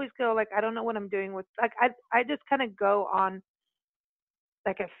 I always go like I don't know what I'm doing with like I just kind of go on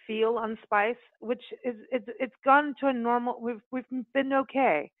like a feel on spice, which is it's gone to a normal. We've been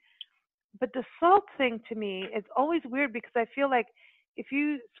okay. But the salt thing to me is always weird because I feel like if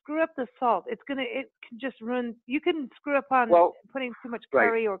you screw up the salt, it can just ruin. You can screw up on putting too much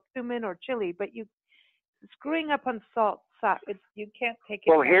curry or cumin or chili, but screwing up on salt sucks. You can't take it.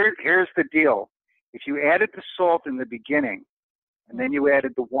 Well, here's the deal: if you added the salt in the beginning, and then you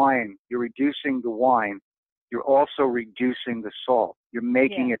added the wine. You're reducing the wine. You're also reducing the salt. You're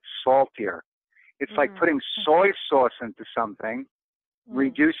making it saltier. It's like putting soy sauce into something,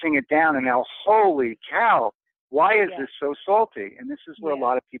 reducing it down, and now, holy cow, why is this so salty? And this is where a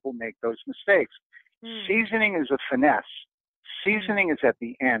lot of people make those mistakes. Seasoning is a finesse. Seasoning is at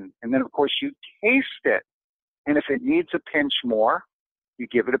the end. And then, of course, you taste it. And if it needs a pinch more, you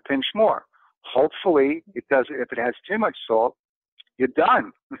give it a pinch more. Hopefully, it does. If it has too much salt, you're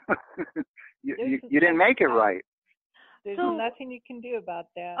done. you didn't make it right. There's nothing you can do about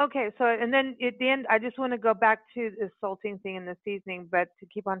that. Okay, so and then at the end, I just want to go back to the salting thing and the seasoning, but to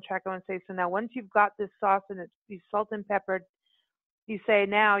keep on track, I want to say, so now once you've got this sauce and it's salt and peppered, you say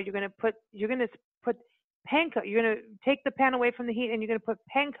now you're going to put panko. You're going to take the pan away from the heat and you're going to put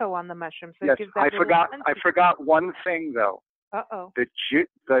panko on the mushroom. So yes, I forgot one thing though. The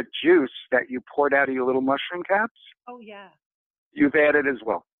juice that you poured out of your little mushroom caps. Oh yeah. You've added as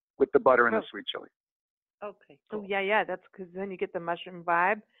well with the butter and the sweet chili. Okay. Cool. Oh yeah, that's because then you get the mushroom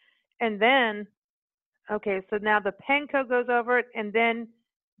vibe, and then so now the panko goes over it, and then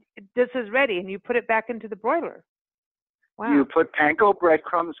this is ready, and you put it back into the broiler. Wow. You put panko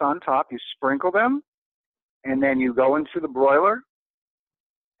breadcrumbs on top. You sprinkle them, and then you go into the broiler,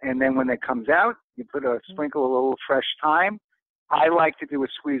 and then when it comes out, you sprinkle a little fresh thyme. I like to do a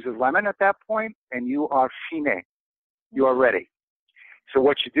squeeze of lemon at that point, and you are fine. You are ready. So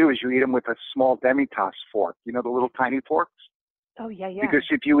what you do is you eat them with a small demi-tasse fork. You know the little tiny forks? Oh, yeah. Because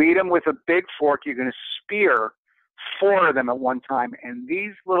if you eat them with a big fork, you're going to spear 4 of them at one time. And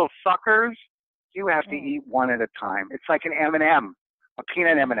these little suckers, you have to eat one at a time. It's like an M&M, a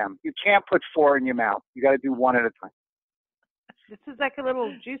peanut M&M. You can't put 4 in your mouth. You got to do one at a time. This is like a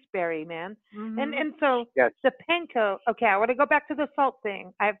little juice berry, man. And so the panko, okay, I want to go back to the salt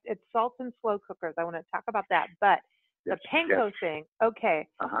thing. It's salt and slow cookers. I want to talk about that. But the panko thing, okay.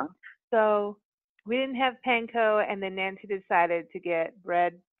 So we didn't have panko, and then Nancy decided to get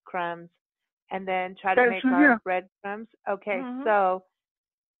breadcrumbs and then try to make our breadcrumbs. Okay, so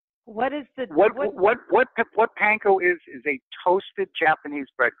what is the what panko is a toasted Japanese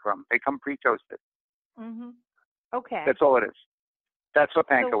breadcrumb. They come pre-toasted. Okay. That's all it is. That's what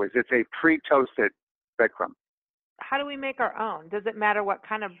panko is. It's a pre-toasted breadcrumb. How do we make our own? Does it matter what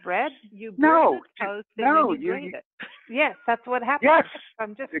kind of bread? You toast it and you grate it. Yes, that's what happens.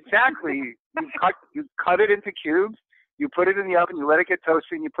 Yes, exactly. You cut it into cubes. You put it in the oven. You let it get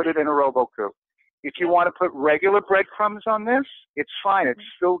toasted, and you put it in a Robocoup. If you want to put regular breadcrumbs on this, it's fine. It's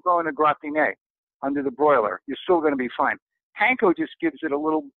still going to gratiner under the broiler. You're still going to be fine. Panko just gives it a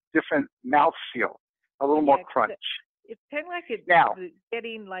little different mouthfeel, a little more crunch. It's kind of like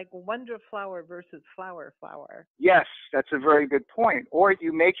getting like Wonder Flour versus flour. Yes, that's a very good point. Or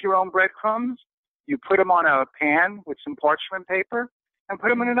you make your own breadcrumbs. You put them on a pan with some parchment paper and put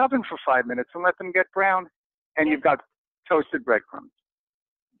them in an oven for 5 minutes and let them get brown, and you've got toasted breadcrumbs.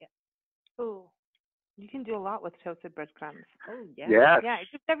 Yeah. Oh, you can do a lot with toasted breadcrumbs. Oh yeah. Yes. Yeah,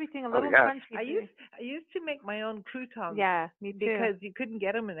 it's just everything a little crunchy. I used to make my own croutons. Yeah, me too. Because you couldn't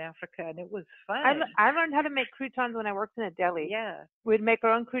get them in Africa, and it was fun. I learned how to make croutons when I worked in a deli. Yeah. We'd make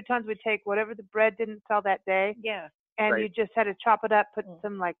our own croutons. We'd take whatever the bread didn't sell that day. Yeah. And you just had to chop it up, put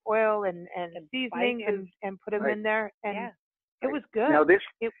some like oil and seasoning and put them in there. And it was good. Now this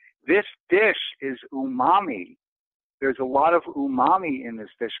dish is umami. There's a lot of umami in this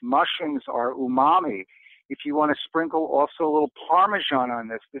dish. Mushrooms are umami. If you want to sprinkle also a little Parmesan on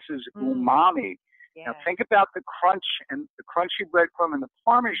this, this is umami. Yeah. Now think about the crunch and the crunchy breadcrumb and the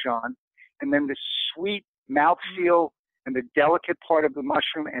Parmesan, and then the sweet mouthfeel and the delicate part of the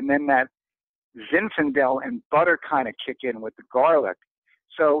mushroom, and then that zinfandel and butter kind of kick in with the garlic.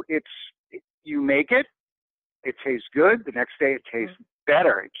 So you make it, it tastes good. The next day it tastes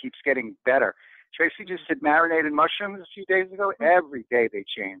better. It keeps getting better. Tracy just had marinated mushrooms a few days ago. Every day they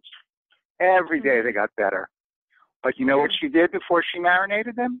changed. Every day they got better. But you know what she did before she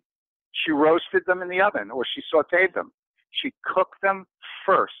marinated them? She roasted them in the oven, or she sauteed them. She cooked them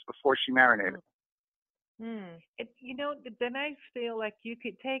first before she marinated them. Then I feel like you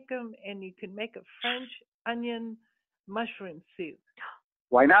could take them and you could make a French onion mushroom soup.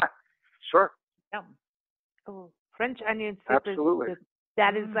 Why not? Sure. Yum. Oh, French onion soup. Absolutely.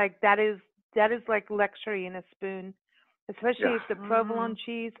 That is like luxury in a spoon, especially if the provolone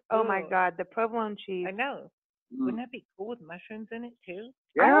cheese. Oh my God, the provolone cheese. I know. Wouldn't that be cool with mushrooms in it too?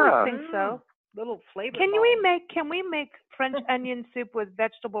 Yeah. I always think so. Little flavor. Can we make French onion soup with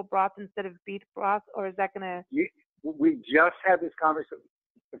vegetable broth instead of beef broth, or is that gonna? We just had this conversation.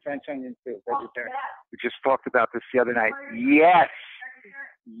 The French onion soup, vegetarian. We just talked about this the other night. Yes.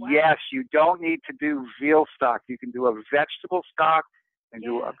 Yes, you don't need to do veal stock. You can do a vegetable stock and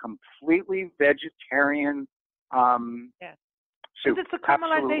do a completely vegetarian soup. It's a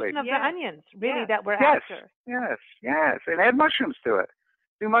caramelization of the onions, really, that we're after. Yes. And add mushrooms to it.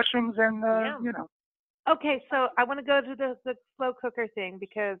 Do mushrooms and, you know. Okay, so I want to go to the slow cooker thing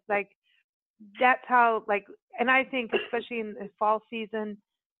because, like, that's how, like, and I think especially in the fall season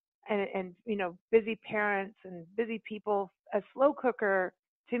and you know, busy parents and busy people, a slow cooker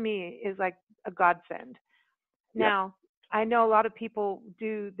to me is like a godsend. Now, I know a lot of people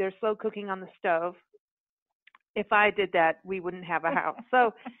do their slow cooking on the stove. If I did that, we wouldn't have a house.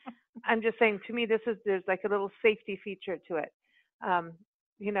 So I'm just saying, to me, there's like a little safety feature to it.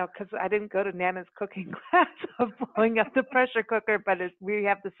 You know, because I didn't go to Nana's cooking class of blowing up the pressure cooker, but we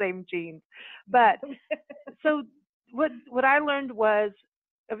have the same genes. But so what I learned was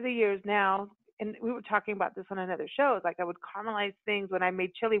over the years now, and we were talking about this on another show, is like I would caramelize things when I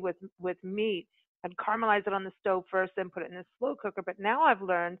made chili with meat. I'd caramelize it on the stove first, then put it in the slow cooker. But now I've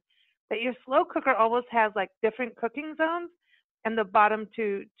learned that your slow cooker always has like different cooking zones, and the bottom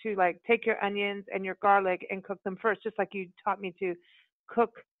to like take your onions and your garlic and cook them first, just like you taught me to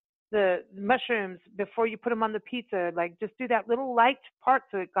cook the mushrooms before you put them on the pizza. Like just do that little light part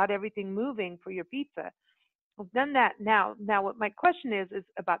so it got everything moving for your pizza. I've done that now. Now what my question is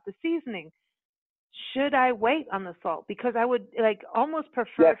about the seasoning. Should I wait on the salt? Because I would like almost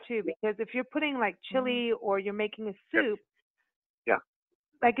prefer to, because if you're putting like chili or you're making a soup,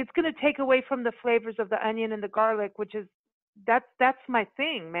 like it's going to take away from the flavors of the onion and the garlic, which is that's my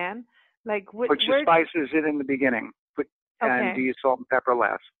thing, man. Like put your spices in the beginning. And do your salt and pepper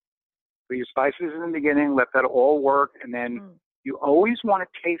last. Put your spices in the beginning, let that all work, and then you always want to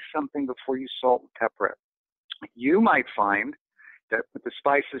taste something before you salt and pepper it. You might find that with the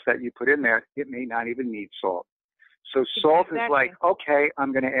spices that you put in there, it may not even need salt. So salt is like, okay,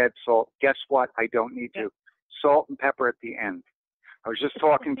 I'm going to add salt. Guess what? I don't need to. Salt and pepper at the end. I was just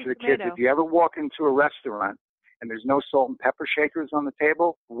talking to the kids. If you ever walk into a restaurant and there's no salt and pepper shakers on the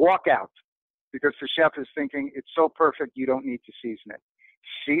table, walk out. Because the chef is thinking, it's so perfect, you don't need to season it.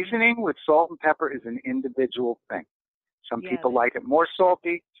 Seasoning with salt and pepper is an individual thing. Some people like it more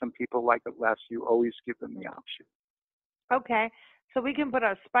salty. Some people like it less. You always give them the option. Okay. So we can put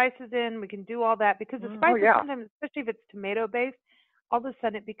our spices in. We can do all that. Because the spices sometimes, especially if it's tomato-based, all of a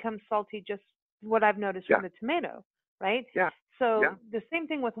sudden it becomes salty, just what I've noticed from the tomato, right? So the same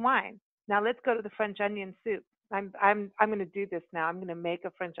thing with wine. Now let's go to the French onion soup. I'm going to do this now. I'm going to make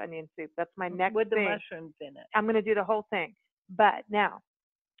a French onion soup. That's my next with thing. The mushrooms in it. I'm going to do the whole thing. But now,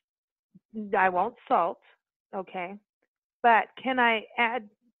 I won't salt, okay? But can I add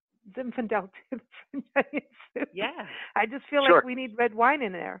zinfandel to the French onion soup? Yeah. I just feel like we need red wine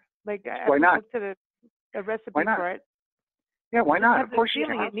in there. Like why not? Looked at a recipe for it. Yeah, why not? Of course you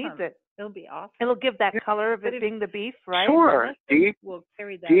can. It needs it. It'll be awesome. It'll give that color of it being the beef, right? Sure. Deep over.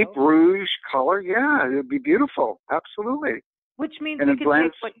 rouge color. Yeah, it'll be beautiful. Absolutely. Which means you can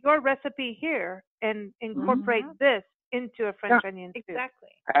take what your recipe here and incorporate this into a French onion soup. Exactly.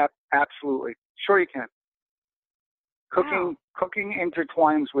 Absolutely. Sure you can. Cooking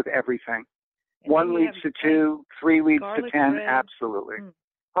intertwines with everything. And 1 leads to 2, 3 leads to 10. Bread. Absolutely.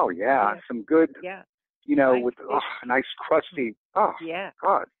 Oh, yeah. Some good, you know, nice with nice crusty. Oh,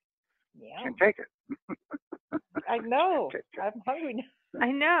 God. Yeah. Can't take it. I know. I'm hungry now. I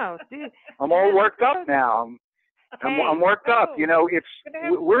know, dude. I'm all worked up now. I'm worked up. You know,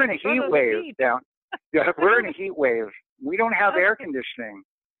 we're in a heat wave down. We're in a heat wave. We don't have air conditioning.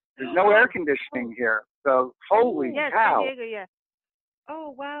 There's no air conditioning here. So holy cow. San Diego,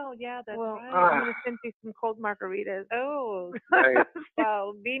 Oh wow, that's right. I'm gonna send you some cold margaritas. Oh,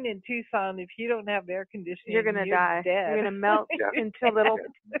 well, being in Tucson, if you don't have air conditioning, you're gonna die. Dead. You're gonna melt into a little,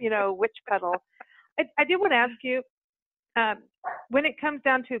 witch puddle. I do want to ask you, when it comes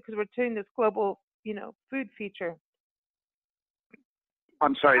down to, because we're doing this global, food feature.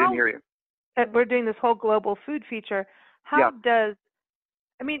 I'm sorry, I didn't hear you. We're doing this whole global food feature.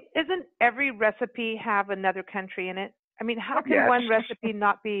 Isn't every recipe have another country in it? I mean, how can one recipe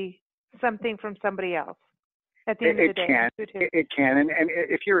not be something from somebody else at the end of the day? It can. And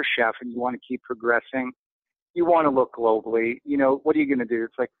if you're a chef and you want to keep progressing, you want to look globally. What are you going to do?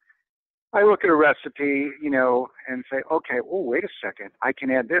 It's like, I look at a recipe, and say, okay, oh, wait a second. I can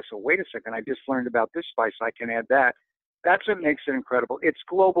add this. Oh, wait a second. I just learned about this spice. I can add that. That's what makes it incredible. It's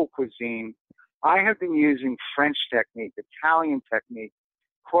global cuisine. I have been using French technique, Italian technique,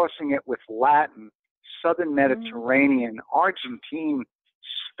 crossing it with Latin, Southern Mediterranean, Argentine,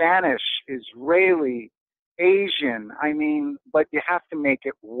 Spanish, Israeli, Asian. But you have to make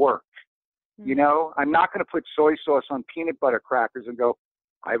it work. I'm not going to put soy sauce on peanut butter crackers and go,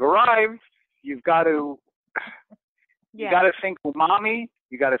 I've arrived. You've got to, you got to think umami.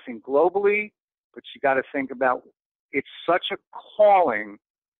 You got to think globally, but you got to think about, it's such a calling.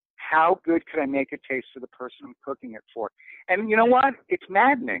 How good could I make it taste for the person I'm cooking it for? And you know what? It's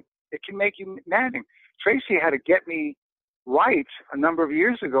maddening. It can make you maddening. Tracy had to get me right a number of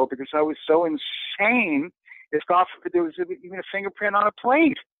years ago because I was so insane. If God forbid there was even a fingerprint on a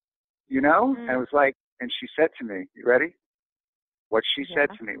plate, you know? And it was like, and she said to me, you ready? What she said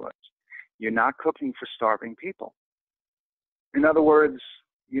to me was, you're not cooking for starving people. In other words,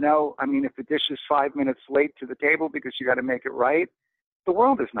 you know, I mean, if the dish is 5 minutes late to the table because you got to make it right, the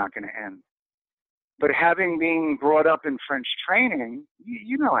world is not going to end. But having been brought up in French training,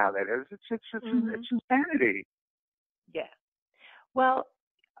 you know how that is. It's insanity. Yeah. Well,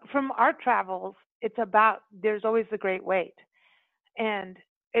 from our travels, it's about, there's always the great wait. And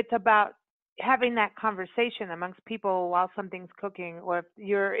it's about having that conversation amongst people while something's cooking, or if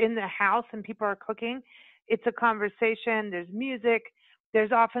you're in the house and people are cooking, it's a conversation, there's music,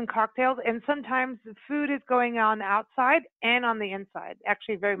 there's often cocktails, and sometimes the food is going on outside and on the inside,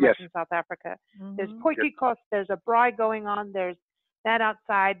 actually very much in South Africa. There's potjiekos, there's a braai going on, there's that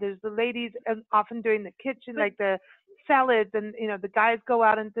outside, there's the ladies often doing the kitchen, like the salads, and you know, the guys go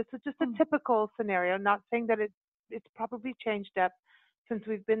out, and this is just a typical scenario, not saying that it's probably changed up since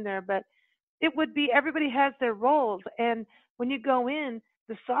we've been there, but it would be, everybody has their roles, and when you go in,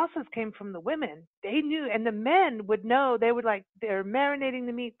 the sauces came from the women. They knew, and the men would know. They would like, they're marinating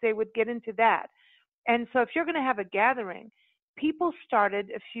the meat. They would get into that. And so if you're going to have a gathering, people started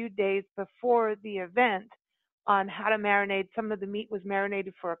a few days before the event on how to marinate. Some of the meat was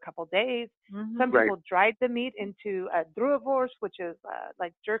marinated for a couple days. Some people dried the meat into a droevorst, which is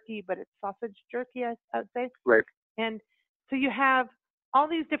like jerky, but it's sausage jerky, I would say. Right. And so you have all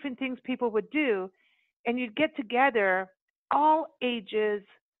these different things people would do, and you'd get together, all ages,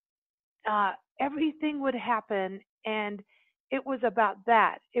 everything would happen, and it was about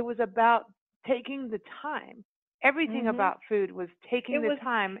that. It was about taking the time. Everything about food was taking the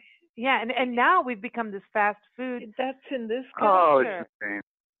time. Yeah, and now we've become this fast food. That's in this culture. culture.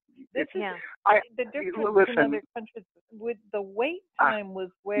 It's insane. This is the difference in other countries. With the wait time was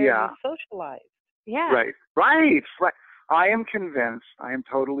where you socialized. Yeah. Right. I am convinced, I am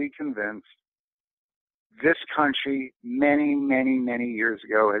totally convinced, this country many, many, many years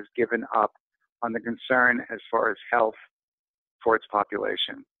ago has given up on the concern as far as health for its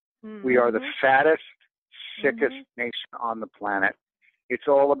population. We are the fattest, sickest nation on the planet. It's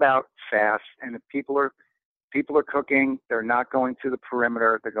all about fast, and if people are cooking, they're not going to the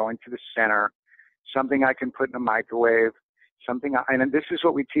perimeter, they're going to the center, something I can put in a microwave, and this is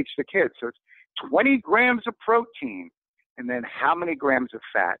what we teach the kids. So it's 20 grams of protein, and then how many grams of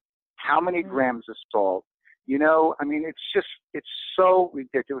fat, how many grams of salt. You know, I mean, it's so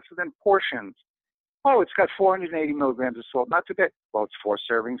ridiculous. And then portions. Oh, it's got 480 milligrams of salt. Not too bad. Well, it's 4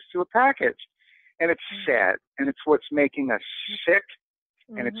 servings to a package. And it's sad. And it's what's making us sick.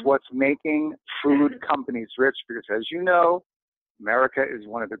 And it's what's making food companies rich, because as you know, America is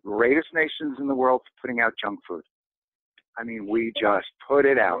one of the greatest nations in the world for putting out junk food. I mean, we just put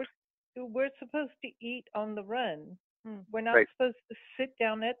it out. We're supposed to eat on the run. We're not supposed to sit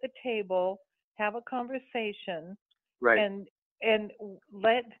down at the table, have a conversation, and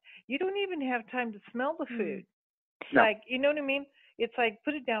let, you don't even have time to smell the food. No. Like, you know what I mean? It's like,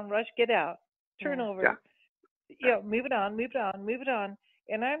 put it down, rush, get out, turn over, move it on, move it on, move it on.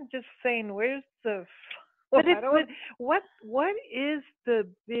 And I'm just saying, where's the, what is the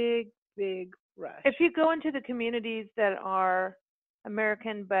big rush? If you go into the communities that are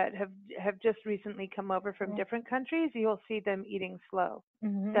American but have just recently come over from different countries, you'll see them eating slow,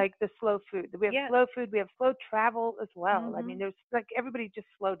 like the slow food. We have slow food. We have slow travel as well. I mean, there's like, everybody just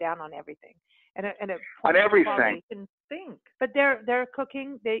slow down on everything, on everything. And think. But they're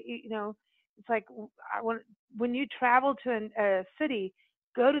cooking. They, you know, it's like when you travel to a city,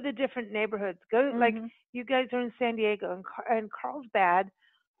 go to the different neighborhoods. Go like you guys are in San Diego and Carlsbad.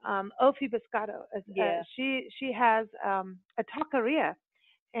 Ofi Biscotto, she has a taqueria,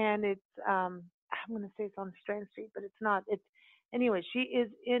 and it's I'm going to say it's on Strand Street, but it's not. It's anyway. She is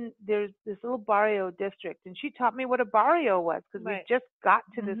in, there's this little barrio district, and she taught me what a barrio was, because we just got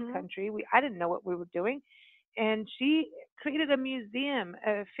to this country. I didn't know what we were doing, and she created a museum,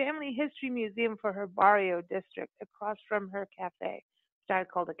 a family history museum for her barrio district across from her cafe. I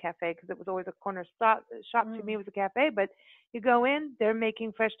called a cafe because it was always a corner shop to me. It was a cafe, but you go in, they're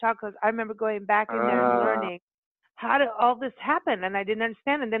making fresh tacos. I remember going back in there and learning how did all this happen, and I didn't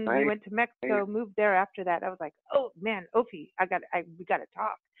understand. And then we went to Mexico, moved there after that. I was like, oh man, Ofi, we got to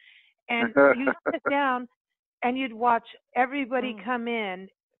talk. And you sit down, and you'd watch everybody come in.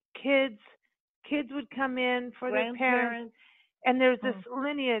 Kids would come in for their parents. And there's this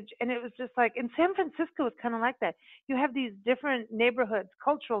lineage, and it was just like, in San Francisco, it's kind of like that. You have these different neighborhoods,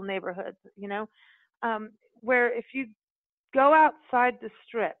 cultural neighborhoods, you know, where if you go outside the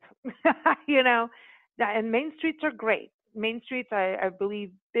strip, you know, and main streets are great. Main streets, I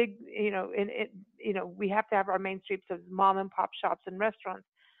believe, big, you know, we have to have our main streets of mom and pop shops and restaurants.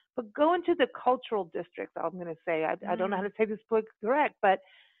 But go into the cultural districts, I'm going to say. I don't know how to say this book correct, but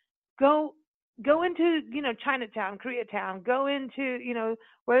go into, you know, Chinatown, Koreatown, go into, you know,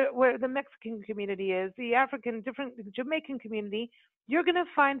 where the Mexican community is, the different Jamaican community. You're going to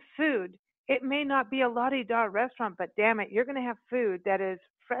find food. It may not be a la-di-da restaurant, but damn it, you're going to have food that is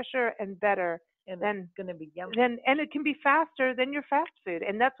fresher and better. And then it's going to be yummy. And it can be faster than your fast food.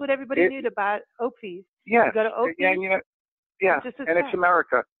 And that's what everybody knew about Opie's. Yes. You go to Opie's, yeah, and, you know, yeah. And it's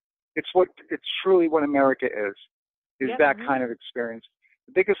America. It's truly what America is that kind of experience.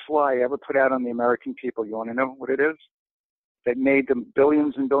 The biggest lie ever put out on the American people, you want to know what it is? That made them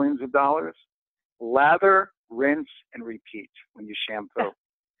billions and billions of dollars? Lather, rinse, and repeat when you shampoo.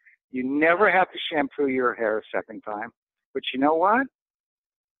 You never have to shampoo your hair a second time. But you know what?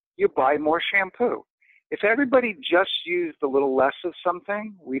 You buy more shampoo. If everybody just used a little less of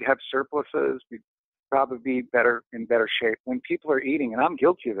something, we'd have surpluses. We'd probably be in better shape. When people are eating, and I'm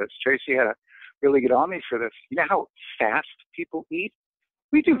guilty of this, Tracy had to really get on me for this. You know how fast people eat?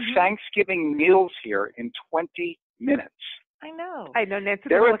 We do Thanksgiving meals here in 20 minutes. I know, Nancy.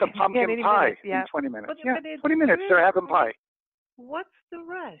 They're at the pumpkin pie in 20 minutes. But 20 minutes, they're having pie. What's the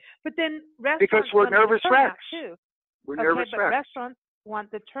rush? But then restaurants because we're nervous wrecks. Too. We're nervous wrecks. Restaurants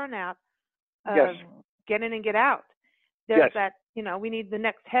want the turnout of get in and get out. There's that, you know, we need the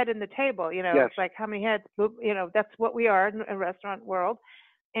next head in the table. You know, it's like how many heads, you know, that's what we are in the restaurant world.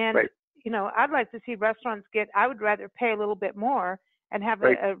 And, you know, I'd like to see restaurants I would rather pay a little bit more and have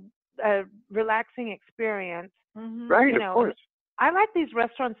a relaxing experience. Right, you know, of course. I like these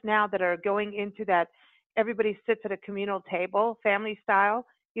restaurants now that are going into that everybody sits at a communal table, family style.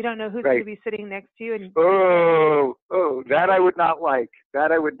 You don't know who's going to be sitting next to you. And that I would not like.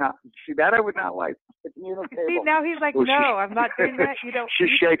 That I would not like. The communal table. See, now he's like, no, I'm not doing that. You don't. She's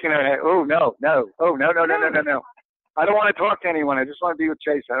shaking her head. Oh, no. Oh, no. I don't want to talk to anyone. I just want to be with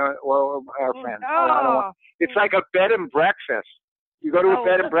Chase. Or our friends. I don't want. It's like a bed and breakfast. You go to a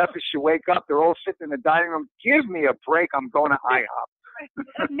bed and breakfast, you wake up, they're all sitting in the dining room. Give me a break. I'm going to IHOP.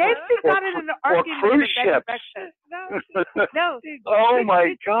 Nancy got in an argument cruise ships. No. Oh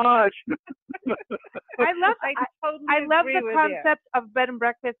my gosh. I love the concept of bed and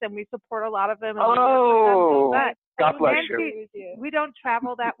breakfast, and we support a lot of them. And God bless Nancy, you. We don't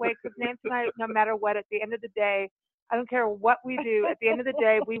travel that way because Nancy and I, no matter what, at the end of the day, I don't care what we do. At the end of the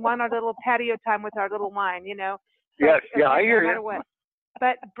day, we want our little patio time with our little wine, you know. So, I hear you. What.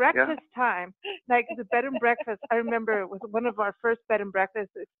 But breakfast time, like the bed and breakfast, I remember it was one of our first bed and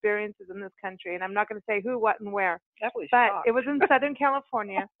breakfast experiences in this country. And I'm not going to say who, what, and where. It was in Southern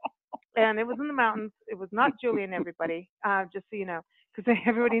California, and it was in the mountains. It was not Julian, everybody, just so you know, because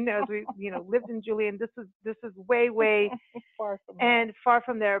everybody knows we, you know, lived in Julian. This is way far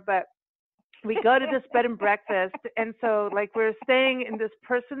from there. But we go to this bed and breakfast, and so like we're staying in this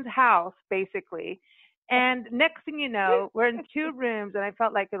person's house, basically. And next thing you know, we're in 2 rooms, and I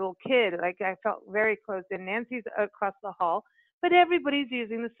felt like a little kid. Like I felt very close in. Nancy's across the hall, but everybody's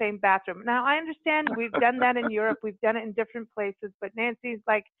using the same bathroom. Now, I understand we've done that in Europe. We've done it in different places, but Nancy's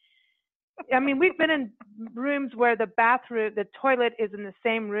like, I mean, we've been in rooms where the toilet is in the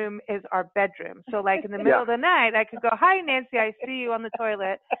same room as our bedroom. So like in the middle of the night, I could go, "Hi, Nancy, I see you on the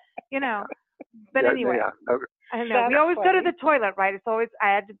toilet," you know. But anyway, I know. We always go to the toilet, right? It's always,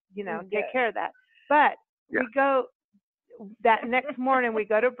 I had to, you know, take care of that. But we go that next morning, we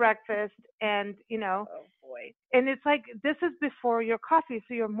go to breakfast, and, you know, and it's like, this is before your coffee.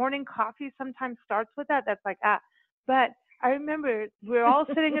 So your morning coffee sometimes starts with that. That's like, But I remember we're all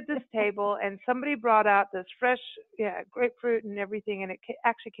sitting at this table, and somebody brought out this fresh, grapefruit and everything. And it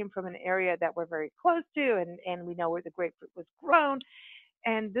actually came from an area that we're very close to, and we know where the grapefruit was grown.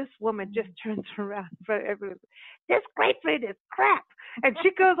 And this woman just turns around for everyone. "This grapefruit is crap." And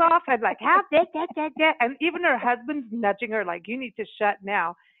she goes off and like, "How did that?" And even her husband's nudging her like, "You need to shut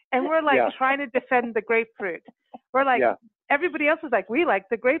now." And we're like trying to defend the grapefruit. We're like, everybody else is like, "We like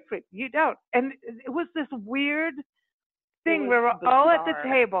the grapefruit. You don't." And it was this weird thing where we're all at the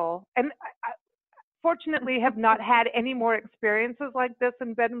table. And I fortunately have not had any more experiences like this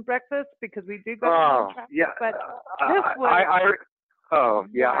in bed and breakfast, because we do go to traffic. Yeah. But this was...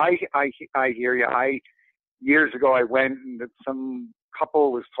 I hear you. Years ago, I went, and some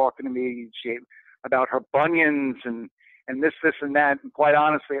couple was talking to me. about her bunions and this and that. And quite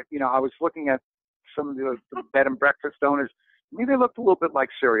honestly, I was looking at some of the bed and breakfast owners. I mean, they looked a little bit like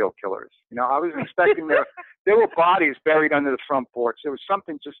serial killers. I was expecting there were bodies buried under the front porch. There was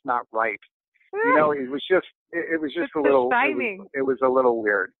something just not right. It was just it's a little. Shining. It was a little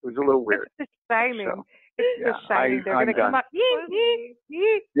weird. It was a little weird. It's the Shining. So, it's the Shining. They're going to come up.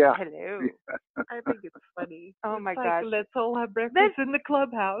 Yeah. Hello. Yeah. I think it's funny. Oh my it's gosh. Like, let's all have breakfast in the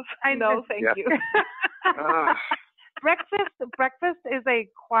clubhouse. I know. No, thank you. Breakfast is a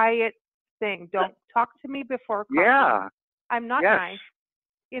quiet thing. Don't talk to me before coffee. Yeah. I'm not nice.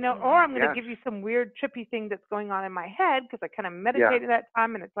 Or I'm going to give you some weird trippy thing that's going on in my head because I kind of meditated that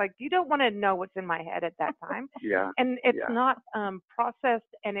time, and it's like you don't want to know what's in my head at that time. Yeah. And it's not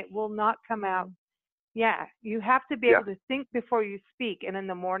processed, and it will not come out. Yeah, you have to be able to think before you speak, and in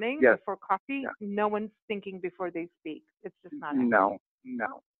the morning before coffee, no one's thinking before they speak. It's just not happening.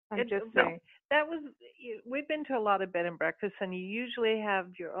 No. I'm just saying. We've been to a lot of bed and breakfasts, and you usually have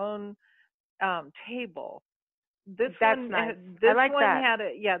your own table. That's nice. This I like one that.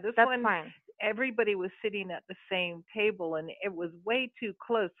 This That's one, fine. everybody was sitting at the same table, and it was way too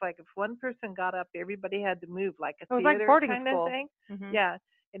close. Like if one person got up, everybody had to move, like a theater like boarding kind school. of thing. Mm-hmm. Yeah,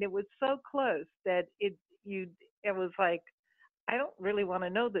 and it was so close that it was like, I don't really want to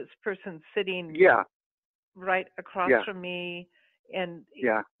know this person sitting right across from me, and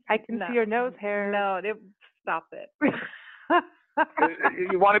I can see your nose hair. No, stop it.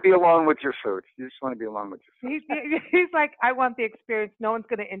 You want to be alone with your food. You just want to be alone with your food. He's like, I want the experience. No one's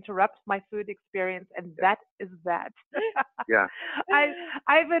going to interrupt my food experience, and that is that. Yeah.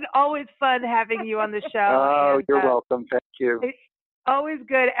 I've been always fun having you on the show. Oh, you're welcome. Thank you. It's always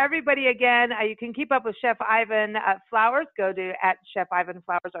good. Everybody, again, you can keep up with Chef Ivan Flowers. Go to @Chef Ivan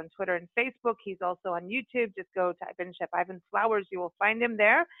Flowers on Twitter and Facebook. He's also on YouTube. Just go type in Chef Ivan Flowers. You will find him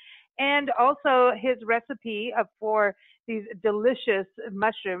there. And also his recipe for these delicious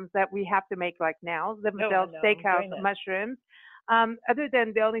mushrooms that we have to make like now, zinfandel-steakhouse-mushrooms. Other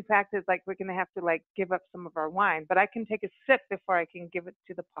than the only fact is like we're going to have to like give up some of our wine, but I can take a sip before I can give it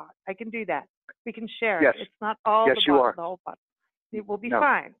to the pot. I can do that. We can share it. It's not all the whole pot. It will be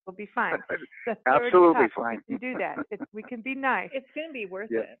fine. We'll be fine. Absolutely fine. We can do that. We can be nice. It's going to be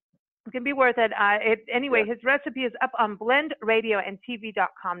worth it. It can be worth it. Anyway, his recipe is up on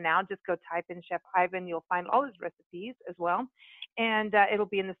blendradioandtv.com now. Just go type in Chef Ivan. You'll find all his recipes as well. And it'll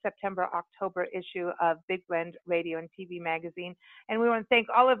be in the September-October issue of Big Blend Radio and TV magazine. And we want to thank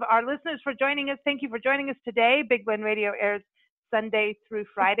all of our listeners for joining us. Thank you for joining us today. Big Blend Radio airs Sunday through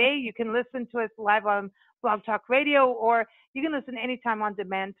Friday. You can listen to us live on Blog Talk Radio, or you can listen anytime on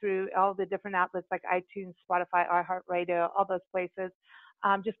demand through all the different outlets like iTunes, Spotify, iHeartRadio, all those places.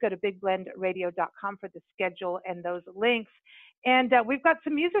 Just go to bigblendradio.com for the schedule and those links. And we've got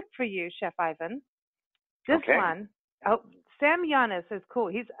some music for you, Chef Ivan. This one, Sam Yanis is cool.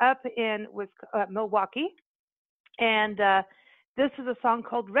 He's up in Milwaukee. And this is a song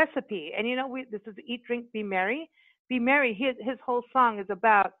called Recipe. And this is Eat, Drink, Be Merry. Be Merry, his whole song is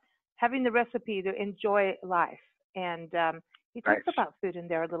about having the recipe to enjoy life. And he talks about food in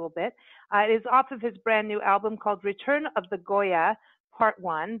there a little bit. It is off of his brand new album called Return of the Goya, Part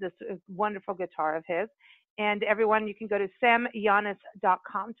 1. This is wonderful guitar of his. And everyone, you can go to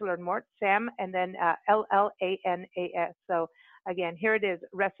samyanis.com to learn more. Sam and then LLANAS. So again, here it is,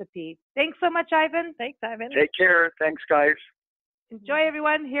 Recipe. Thanks so much, Ivan. Thanks, Ivan. Take care. Thanks, guys. Enjoy,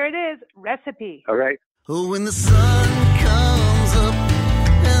 everyone. Here it is, Recipe. All right. Oh, when the sun comes up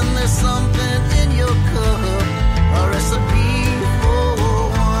and there's something in your cup, a recipe for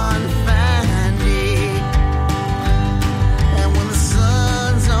one fine day. And when the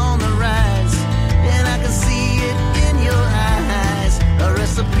sun's on the rise and I can see it in your eyes, a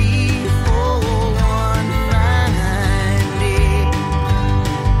recipe for one fine day.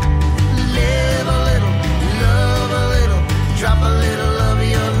 Live a little, love a little, drop a little of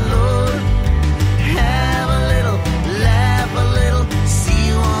your Lord. Have a little, laugh a little, see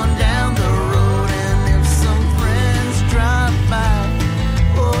you on down the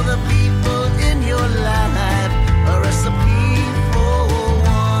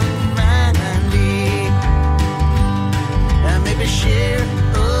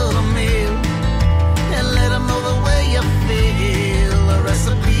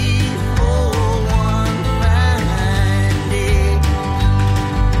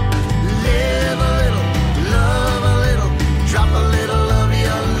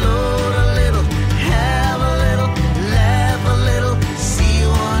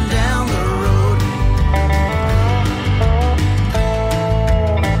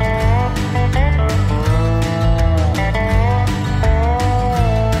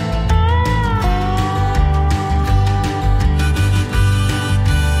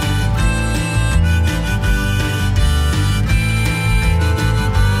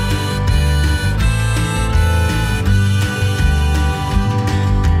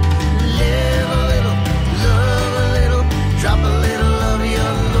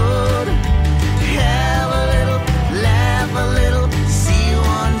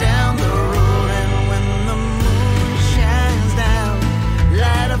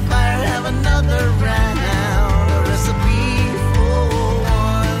another round.